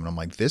the whole time and I'm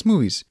like, this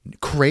movie's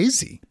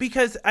crazy.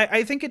 Because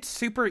I think it's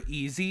super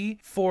easy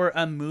for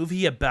a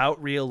movie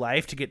about real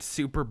life to get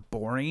super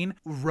boring.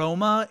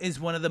 Roma is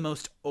one of the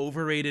most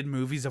overrated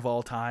movies of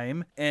all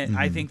time. And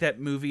I think that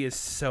movie is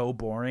so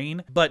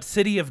boring. But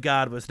City of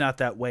God was not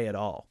that way at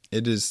all.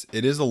 It is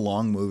a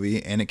long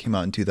movie and it came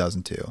out in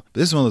 2002. But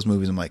this is one of those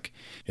movies I'm like,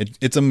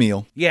 it's a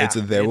meal. Yeah,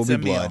 There Will Be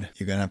Blood. Meal.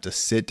 You're going to have to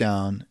sit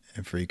down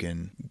and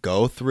freaking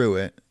go through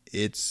it.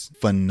 It's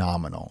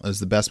phenomenal. It was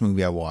the best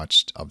movie I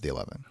watched of the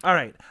 11. All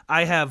right.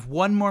 I have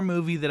one more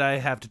movie that I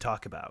have to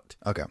talk about.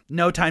 Okay.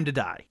 No Time to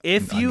Die.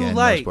 If you Again,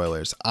 like... no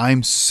spoilers.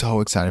 I'm so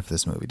excited for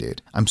this movie,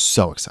 dude. I'm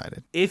so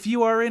excited. If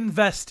you are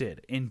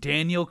invested in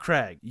Daniel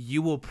Craig,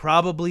 you will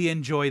probably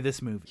enjoy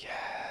this movie. Yes.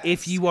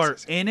 If you are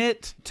in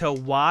it to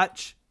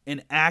watch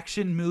an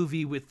action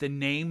movie with the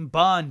name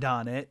Bond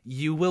on it,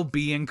 you will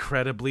be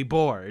incredibly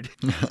bored.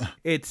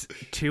 It's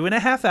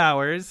 2.5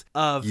 hours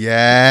of...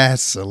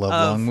 Yes, I love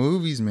long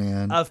movies,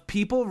 man. Of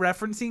people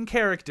referencing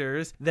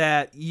characters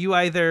that you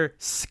either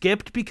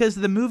skipped because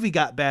the movie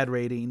got bad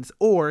ratings,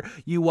 or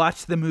you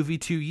watched the movie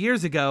 2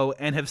 years ago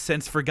and have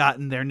since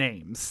forgotten their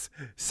names.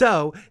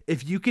 So,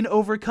 if you can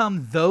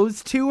overcome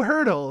those two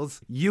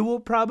hurdles, you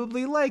will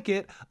probably like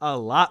it a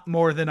lot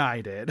more than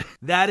I did.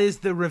 That is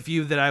the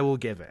review that I will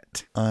give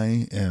it.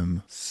 I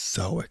am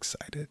so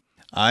excited.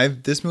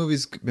 This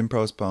movie's been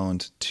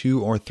postponed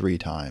 2 or 3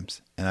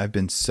 times, and I've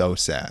been so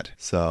sad.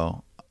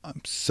 So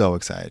I'm so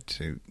excited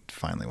to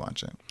finally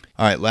watch it.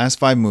 All right, last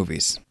 5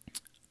 movies.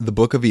 The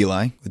Book of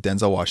Eli with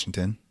Denzel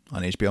Washington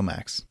on HBO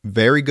Max.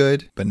 Very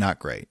good, but not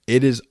great.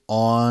 It is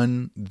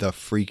on the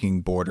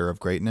freaking border of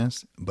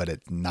greatness, but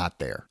it's not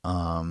there.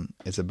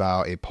 It's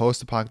about a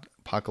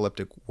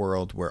post-apocalyptic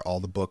world where all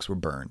the books were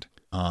burned.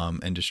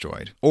 And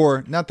destroyed.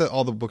 Or not that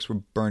all the books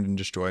were burned and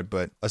destroyed,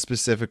 but a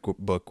specific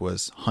book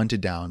was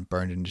hunted down,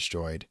 burned and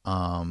destroyed.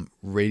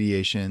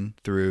 Radiation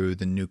through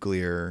the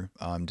nuclear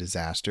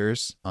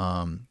disasters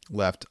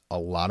left a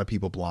lot of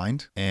people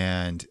blind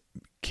and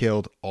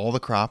killed all the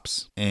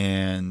crops,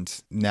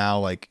 and now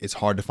like it's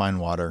hard to find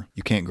water.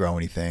 You can't grow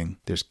anything.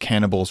 There's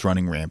cannibals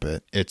running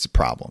rampant. It's a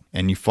problem.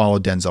 And you follow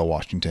Denzel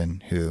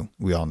Washington, who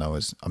we all know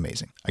is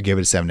amazing. I gave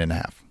it a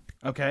 7.5.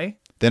 Okay.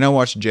 Then I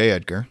watched J.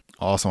 Edgar,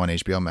 also on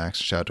HBO Max,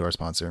 shout out to our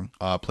sponsor,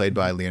 played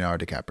by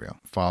Leonardo DiCaprio,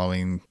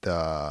 following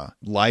the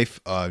life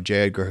of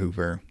J. Edgar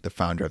Hoover, the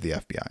founder of the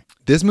FBI.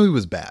 This movie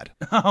was bad.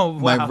 Oh,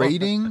 wow. My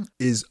rating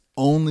is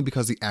only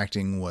because the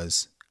acting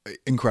was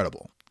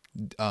incredible.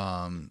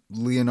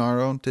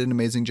 Leonardo did an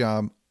amazing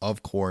job,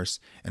 of course,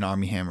 and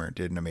Armie Hammer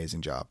did an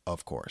amazing job,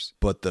 of course.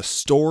 But the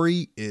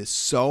story is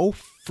so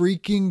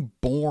freaking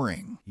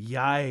boring.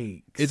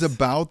 Yikes. It's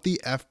about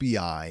the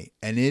FBI,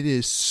 and it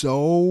is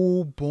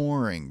so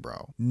boring,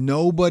 bro.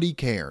 Nobody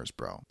cares,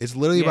 bro. It's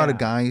literally about a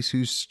guy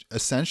who's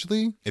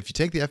essentially, if you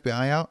take the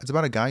FBI out, it's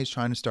about a guy who's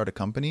trying to start a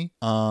company,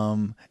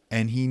 and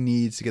he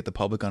needs to get the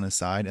public on his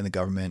side, and the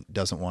government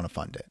doesn't want to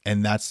fund it.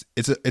 And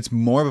it's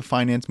more of a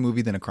finance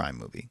movie than a crime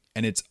movie,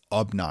 and it's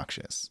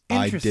obnoxious.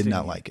 I did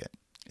not like it.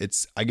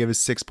 I give it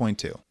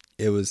 6.2.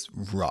 It was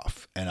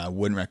rough, and I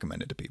wouldn't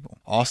recommend it to people.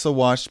 Also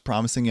watched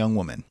Promising Young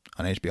Woman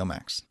on HBO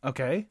Max.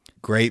 Okay.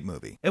 Great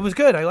movie. It was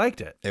good. I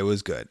liked it. It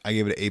was good. I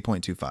gave it an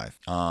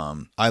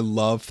 8.25. I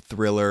love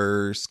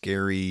thriller,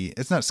 scary.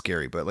 It's not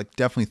scary, but like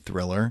definitely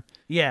thriller.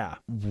 Yeah.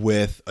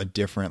 With a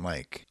different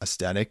like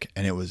aesthetic,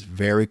 and it was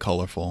very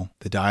colorful.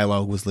 The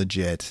dialogue was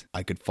legit.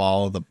 I could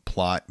follow the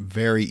plot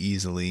very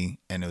easily,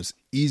 and it was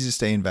easy to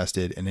stay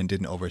invested, and it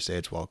didn't overstay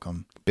its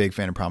welcome. Big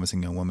fan of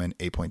Promising Young Woman,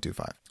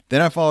 8.25.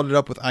 Then I followed it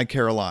up with I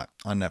Care a Lot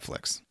on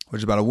Netflix, which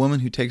is about a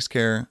woman who takes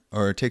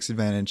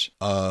advantage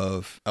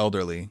of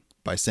elderly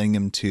by sending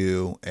them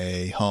to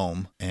a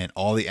home, and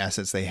all the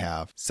assets they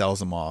have, sells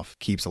them off,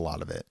 keeps a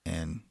lot of it,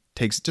 and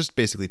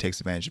basically takes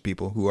advantage of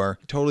people who are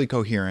totally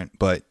coherent,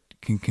 but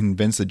can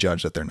convince the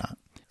judge that they're not.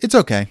 It's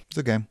okay.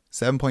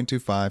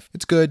 7.25.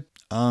 It's good.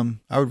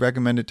 I would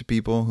recommend it to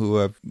people who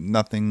have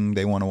nothing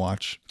they want to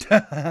watch.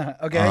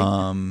 Okay.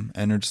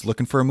 And are just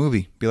looking for a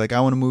movie. Be like,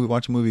 I want to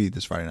watch a movie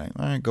this Friday night.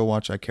 All right, go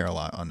watch I Care a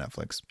Lot on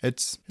Netflix.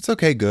 It's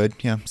okay, good.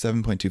 Yeah,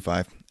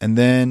 7.25. And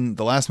then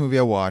the last movie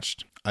I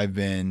watched, I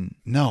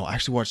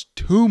actually watched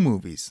 2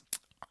 movies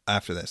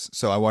after this.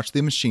 So I watched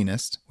The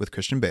Machinist with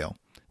Christian Bale,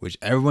 which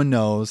everyone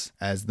knows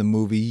as the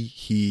movie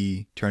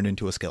he turned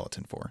into a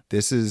skeleton for.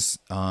 This is,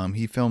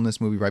 he filmed this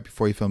movie right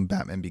before he filmed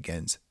Batman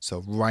Begins.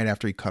 So right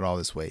after he cut all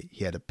this weight,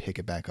 he had to pick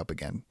it back up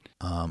again.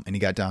 And he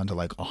got down to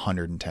like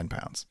 110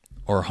 pounds.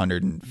 Or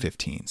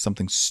 115,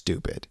 something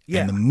stupid. Yeah.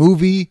 And the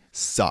movie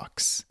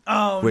sucks.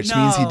 Oh, which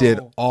means he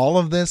did all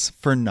of this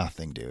for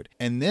nothing, dude.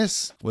 And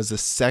this was the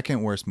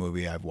second worst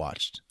movie I've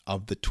watched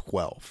of the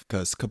 12.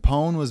 Because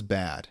Capone was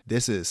bad.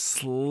 This is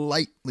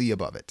slightly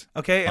above it.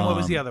 Okay, and what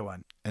was the other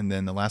one? And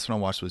then the last one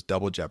I watched was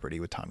Double Jeopardy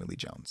with Tommy Lee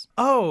Jones.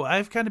 Oh,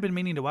 I've kind of been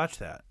meaning to watch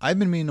that. I've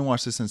been meaning to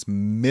watch this since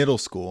middle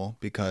school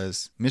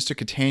because Mr.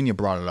 Catania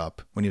brought it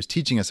up when he was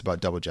teaching us about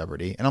Double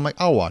Jeopardy. And I'm like,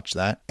 I'll watch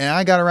that. And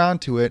I got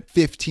around to it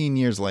 15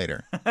 years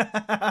later.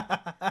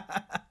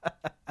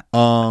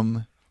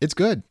 It's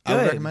good. I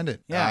would recommend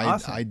it. Yeah,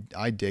 awesome.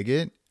 I dig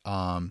it.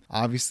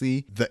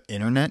 Obviously the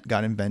internet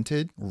got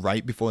invented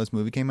right before this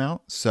movie came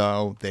out,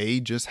 so they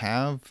just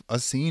have a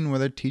scene where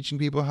they're teaching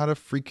people how to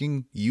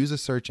freaking use a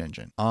search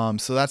engine.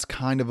 So that's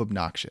kind of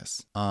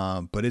obnoxious,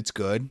 but it's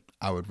good.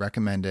 I would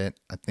recommend it.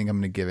 I think I'm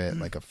gonna give it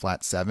like a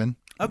flat 7.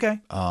 Okay.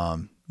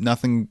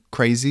 Nothing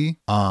crazy,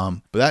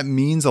 but that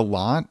means a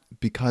lot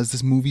because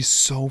this movie's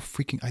so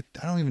freaking, I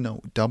don't even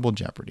know. Double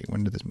Jeopardy,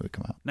 when did this movie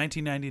come out?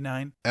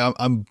 1999.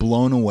 I'm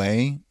blown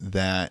away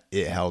that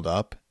it held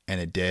up. And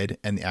it did,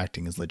 and the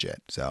acting is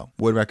legit. So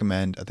would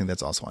recommend. I think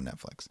that's also on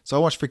Netflix. So I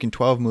watched freaking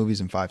 12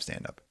 movies and 5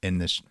 stand-up in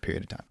this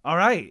period of time. All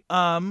right.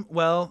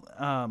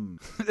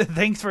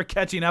 Thanks for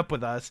catching up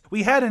with us.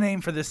 We had a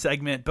name for this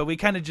segment, but we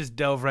kind of just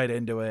dove right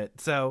into it.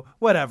 So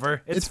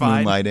whatever. It's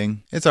fine.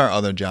 Moonlighting. It's our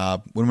other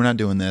job. When we're not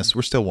doing this,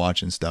 we're still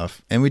watching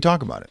stuff, and we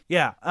talk about it.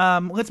 Yeah.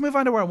 Let's move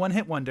on to our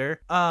one-hit wonder.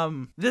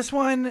 This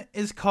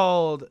one's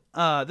called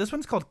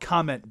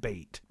Comment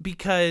Bait,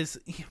 because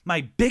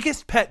my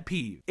biggest pet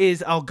peeve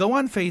is I'll go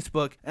on Facebook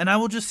and I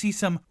will just see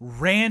some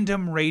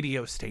random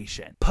radio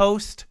station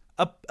post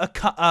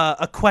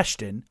a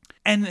question,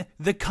 and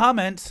the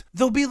comments,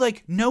 they'll be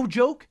like, no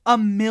joke,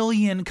 1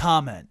 million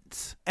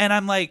comments. And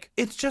I'm like,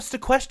 it's just a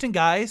question,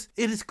 guys.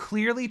 It is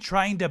clearly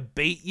trying to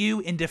bait you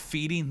into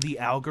feeding the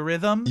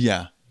algorithm.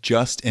 Yeah,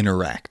 just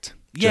interact.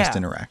 Just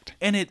interact.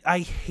 And I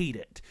hate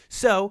it.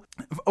 So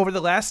over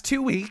the last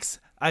 2 weeks,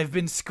 I've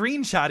been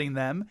screenshotting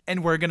them,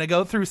 and we're going to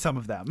go through some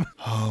of them.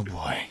 Oh,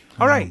 boy.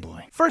 All right.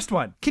 Boy. First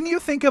one. Can you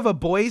think of a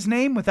boy's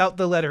name without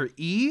the letter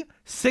E?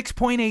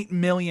 6.8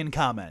 million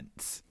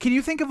comments. Can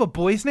you think of a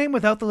boy's name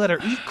without the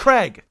letter E?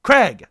 Craig.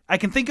 I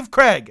can think of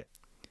Craig.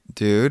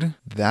 Dude,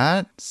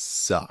 that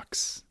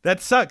sucks. That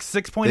sucks.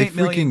 6.8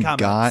 million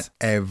comments. Got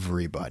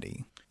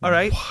everybody. All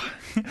right.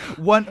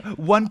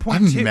 1.2.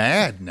 I'm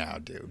mad now,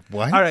 dude.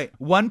 What? All right.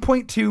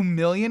 1.2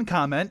 million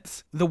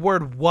comments. The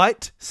word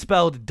what,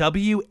 spelled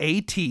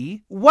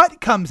W-A-T. What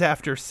comes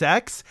after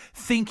sex?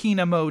 Thinking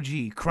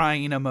emoji,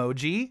 crying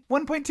emoji.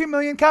 1.2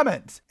 million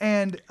comments.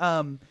 And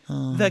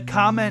the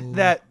comment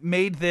that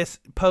made this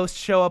post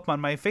show up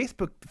on my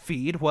Facebook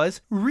feed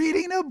was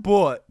reading a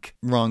book.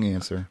 Wrong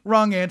answer.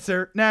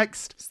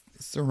 Next.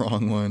 It's the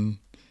wrong one.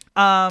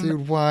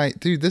 Dude, why?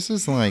 Dude, this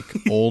is like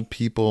old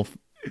people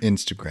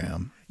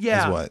Instagram.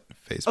 Yeah. Is what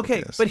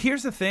Facebook is. But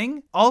here's the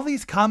thing. All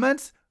these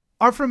comments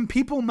are from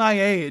people my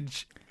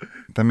age.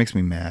 That makes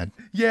me mad.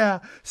 Yeah.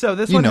 So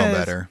this one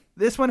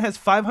has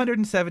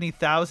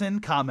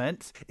 570,000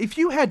 comments. If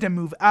you had to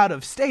move out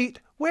of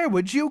state, where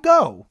would you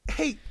go?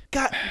 Hey,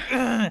 God,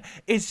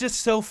 it's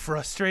just so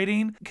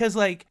frustrating because,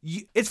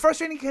 it's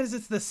frustrating because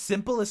it's the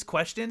simplest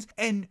questions.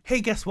 And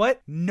hey, guess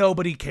what?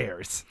 Nobody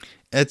cares.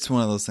 It's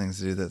one of those things,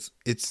 dude.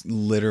 It's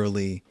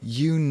literally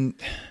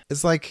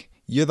it's like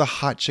you're the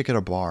hot chick at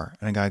a bar,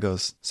 and a guy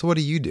goes, so what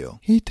do you do?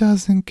 He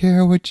doesn't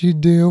care what you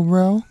do,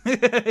 bro.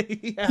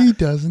 Yeah. He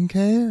doesn't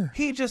care.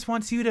 He just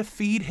wants you to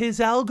feed his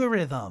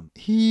algorithm.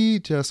 He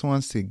just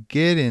wants to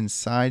get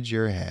inside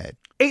your head.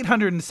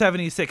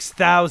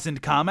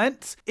 876,000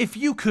 comments. If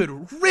you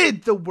could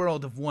rid the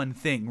world of one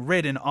thing,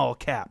 rid in all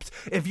caps.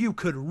 If you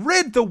could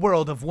rid the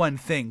world of one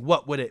thing,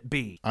 what would it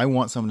be? I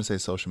want someone to say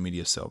social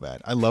media so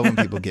bad. I love when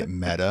people get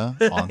meta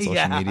on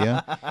social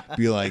media.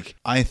 Be like,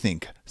 I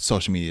think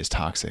social media is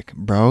toxic.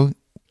 Bro,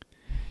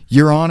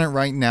 you're on it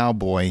right now,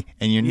 boy,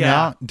 and you're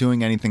not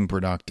doing anything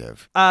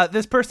productive.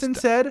 This person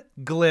said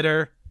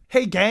glitter.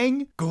 Hey,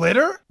 gang,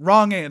 glitter?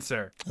 Wrong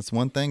answer. That's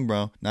one thing,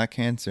 bro. Not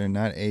cancer,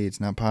 not AIDS,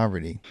 not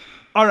poverty.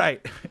 All right.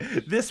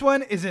 This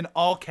one is in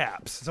all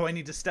caps, so I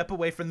need to step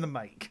away from the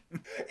mic.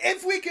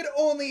 If we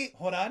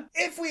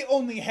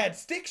only had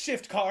stick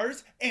shift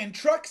cars and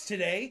trucks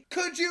today,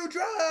 could you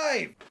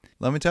drive?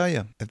 Let me tell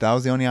you, if that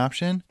was the only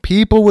option,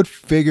 people would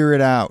figure it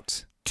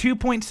out.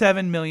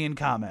 2.7 million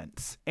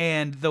comments.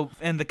 And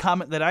the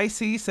comment that I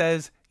see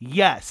says,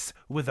 yes,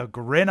 with a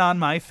grin on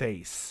my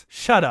face.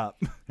 Shut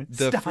up.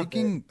 The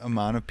freaking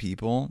amount of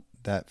people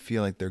that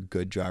feel like they're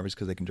good drivers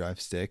because they can drive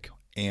stick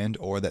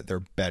or that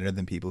they're better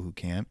than people who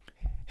can't.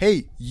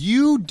 Hey,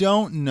 you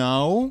don't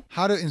know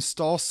how to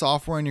install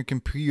software on your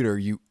computer,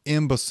 you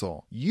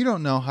imbecile. You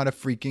don't know how to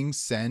freaking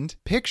send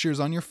pictures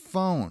on your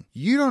phone.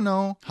 You don't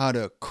know how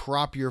to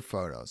crop your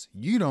photos.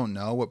 You don't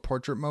know what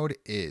portrait mode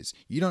is.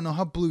 You don't know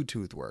how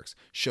Bluetooth works.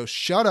 So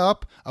shut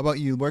up about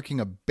you working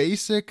a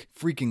basic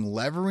freaking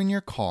lever in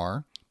your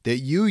car that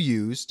you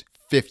used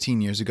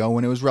 15 years ago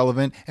when it was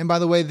relevant. And by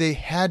the way, they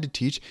had to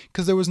teach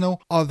because there was no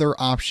other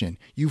option.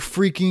 You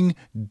freaking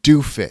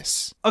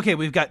doofus. Okay,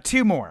 we've got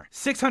 2 more.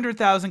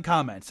 600,000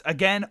 comments.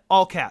 Again,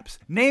 all caps.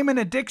 Name an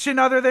addiction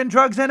other than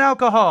drugs and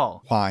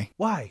alcohol. Why?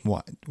 Why?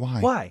 What? Why?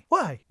 Why?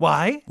 Why?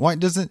 Why? Why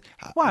does it?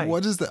 Why?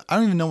 What is the? I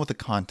don't even know what the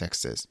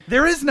context is.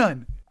 There is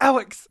none.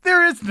 Alex,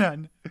 there is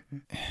none.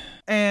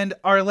 And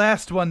our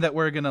last one that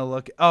we're going to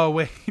look. Oh,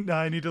 wait. No,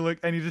 I need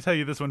to tell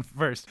you this one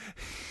first.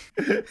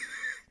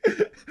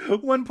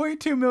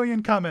 1.2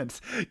 million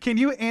comments. Can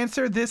you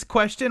answer this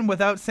question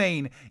without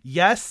saying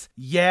yes,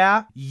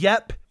 yeah,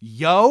 yep,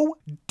 yo?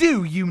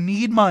 Do you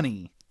need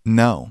money?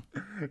 No.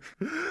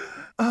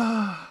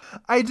 I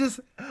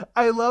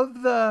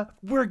love the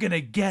we're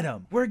gonna get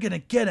him. We're gonna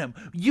get him.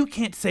 You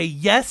can't say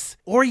yes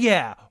or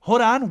yeah.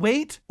 Hold on,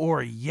 wait,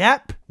 or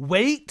yep,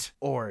 wait,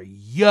 or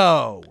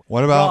yo.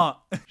 What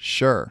about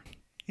sure?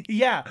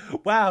 Yeah.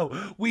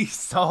 Wow. We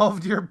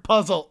solved your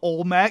puzzle,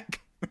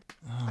 Olmec.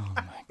 Oh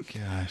my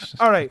gosh.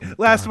 All right,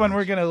 last one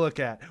we're going to look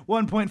at.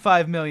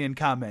 1.5 million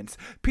comments.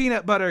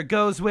 Peanut butter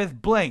goes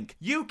with blank.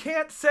 You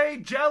can't say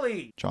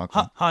jelly.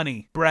 Chocolate.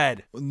 Honey.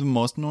 Bread. The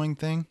most annoying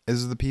thing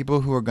is the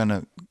people who are going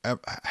to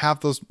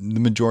have the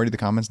majority of the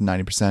comments,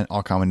 90%,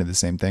 all commented the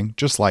same thing,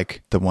 just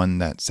like the one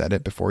that said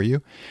it before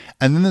you.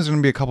 And then there's going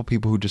to be a couple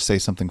people who just say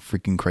something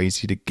freaking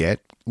crazy to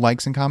get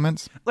likes and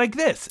comments. Like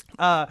this.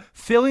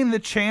 Filling the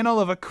channel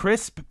of a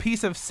crisp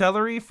piece of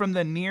celery from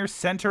the near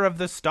center of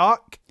the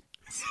stalk.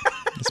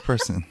 This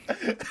person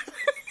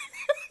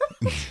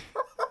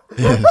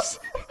is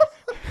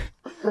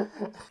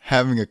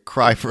having a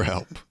cry for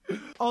help.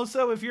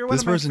 Also, if you're one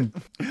of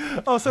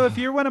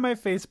my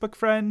Facebook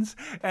friends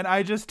and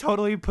I just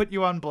totally put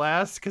you on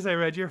blast because I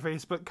read your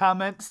Facebook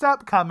comment,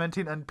 stop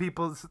commenting on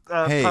people's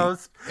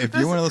posts. If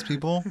you're one of those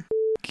people,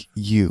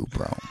 you,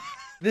 bro.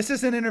 This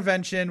is an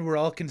intervention. We're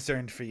all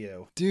concerned for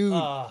you. Dude,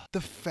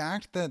 the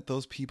fact that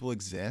those people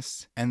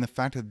exist and the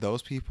fact that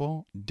those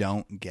people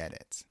don't get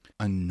it.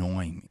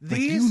 Annoying.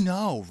 You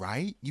know,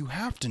 right? You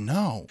have to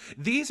know.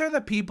 These are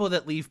the people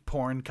that leave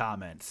porn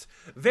comments.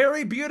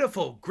 Very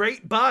beautiful.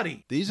 Great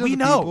body. These are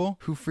people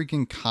who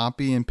freaking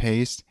copy and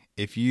paste.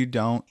 If you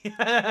don't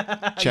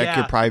check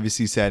your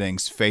privacy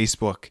settings,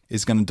 Facebook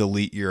is going to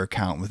delete your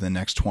account within the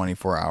next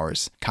 24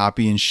 hours.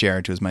 Copy and share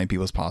it to as many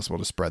people as possible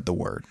to spread the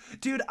word.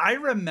 Dude, I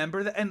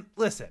remember that. And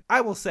listen, I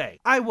will say,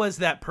 I was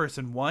that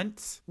person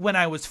once when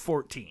I was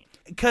 14.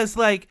 Because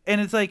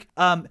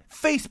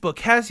Facebook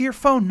has your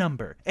phone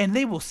number and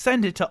they will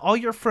send it to all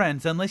your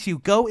friends unless you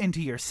go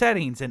into your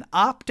settings and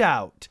opt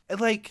out.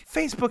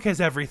 Facebook has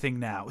everything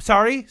now.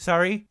 Sorry.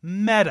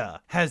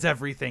 Meta has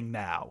everything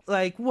now.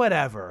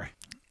 Whatever.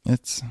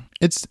 It's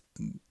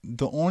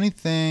the only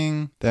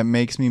thing that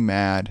makes me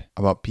mad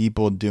about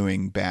people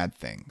doing bad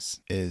things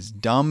is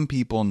dumb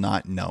people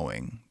not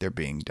knowing they're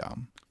being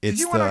dumb.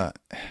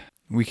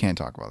 We can't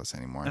talk about this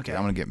anymore. Okay.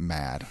 I'm going to get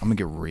mad. I'm going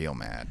to get real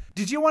mad.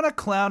 Did you want to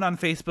clown on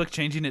Facebook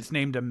changing its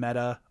name to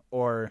Meta,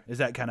 or is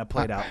that kind of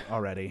played out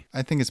already?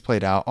 I think it's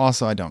played out.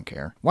 Also, I don't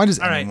care. Why does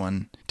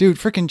anyone... Right. Dude,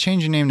 freaking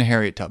change your name to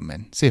Harriet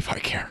Tubman. See if I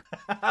care.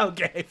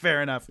 Okay,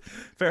 fair enough.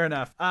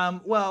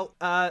 That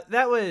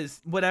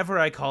was whatever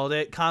I called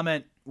it.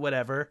 Comment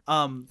whatever.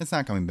 It's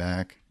not coming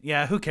back.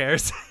 Yeah, who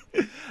cares?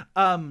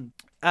 We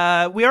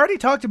already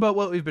talked about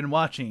what we've been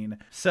watching.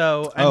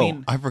 So,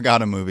 I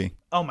forgot a movie.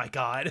 Oh my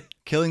God.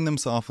 Killing Them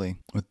Softly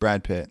with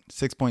Brad Pitt.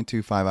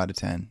 6.25 out of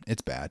 10.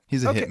 It's bad.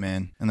 He's a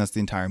hitman, and that's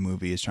the entire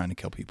movie, is trying to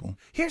kill people.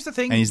 Here's the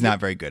thing. And he's not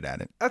very good at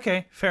it.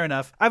 Okay, fair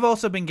enough. I've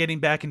also been getting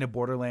back into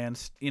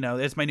Borderlands.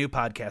 It's my new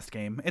podcast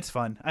game. It's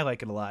fun. I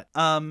like it a lot.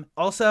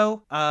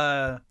 Also,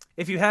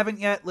 if you haven't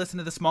yet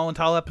listened to the Small and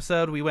Tall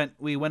episode, we went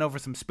over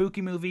some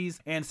spooky movies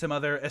and some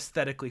other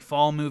aesthetically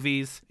fall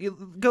movies.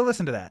 Go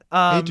listen to that.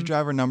 I hate to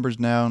drive our numbers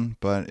down,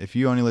 but if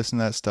you only listen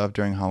to that stuff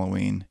during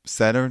Halloween,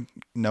 set a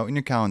note in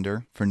your calendar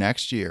for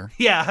next year.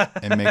 Yeah.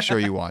 And make sure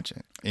you watch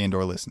it and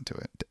or listen to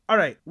it. All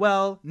right.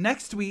 Well,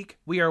 next week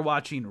we are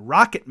watching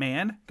Rocket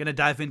Man. Gonna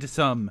dive into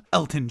some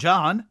Elton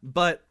John.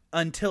 But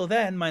until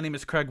then, my name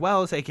is Craig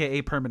Wells,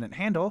 a.k.a. Permanent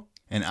Handle.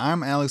 And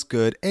I'm Alex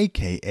Good,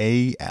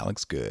 a.k.a.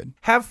 Alex Good.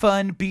 Have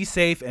fun, be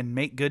safe, and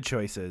make good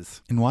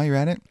choices. And while you're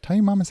at it, tell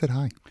your mom I said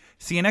hi.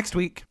 See you next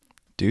week.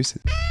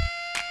 Deuces.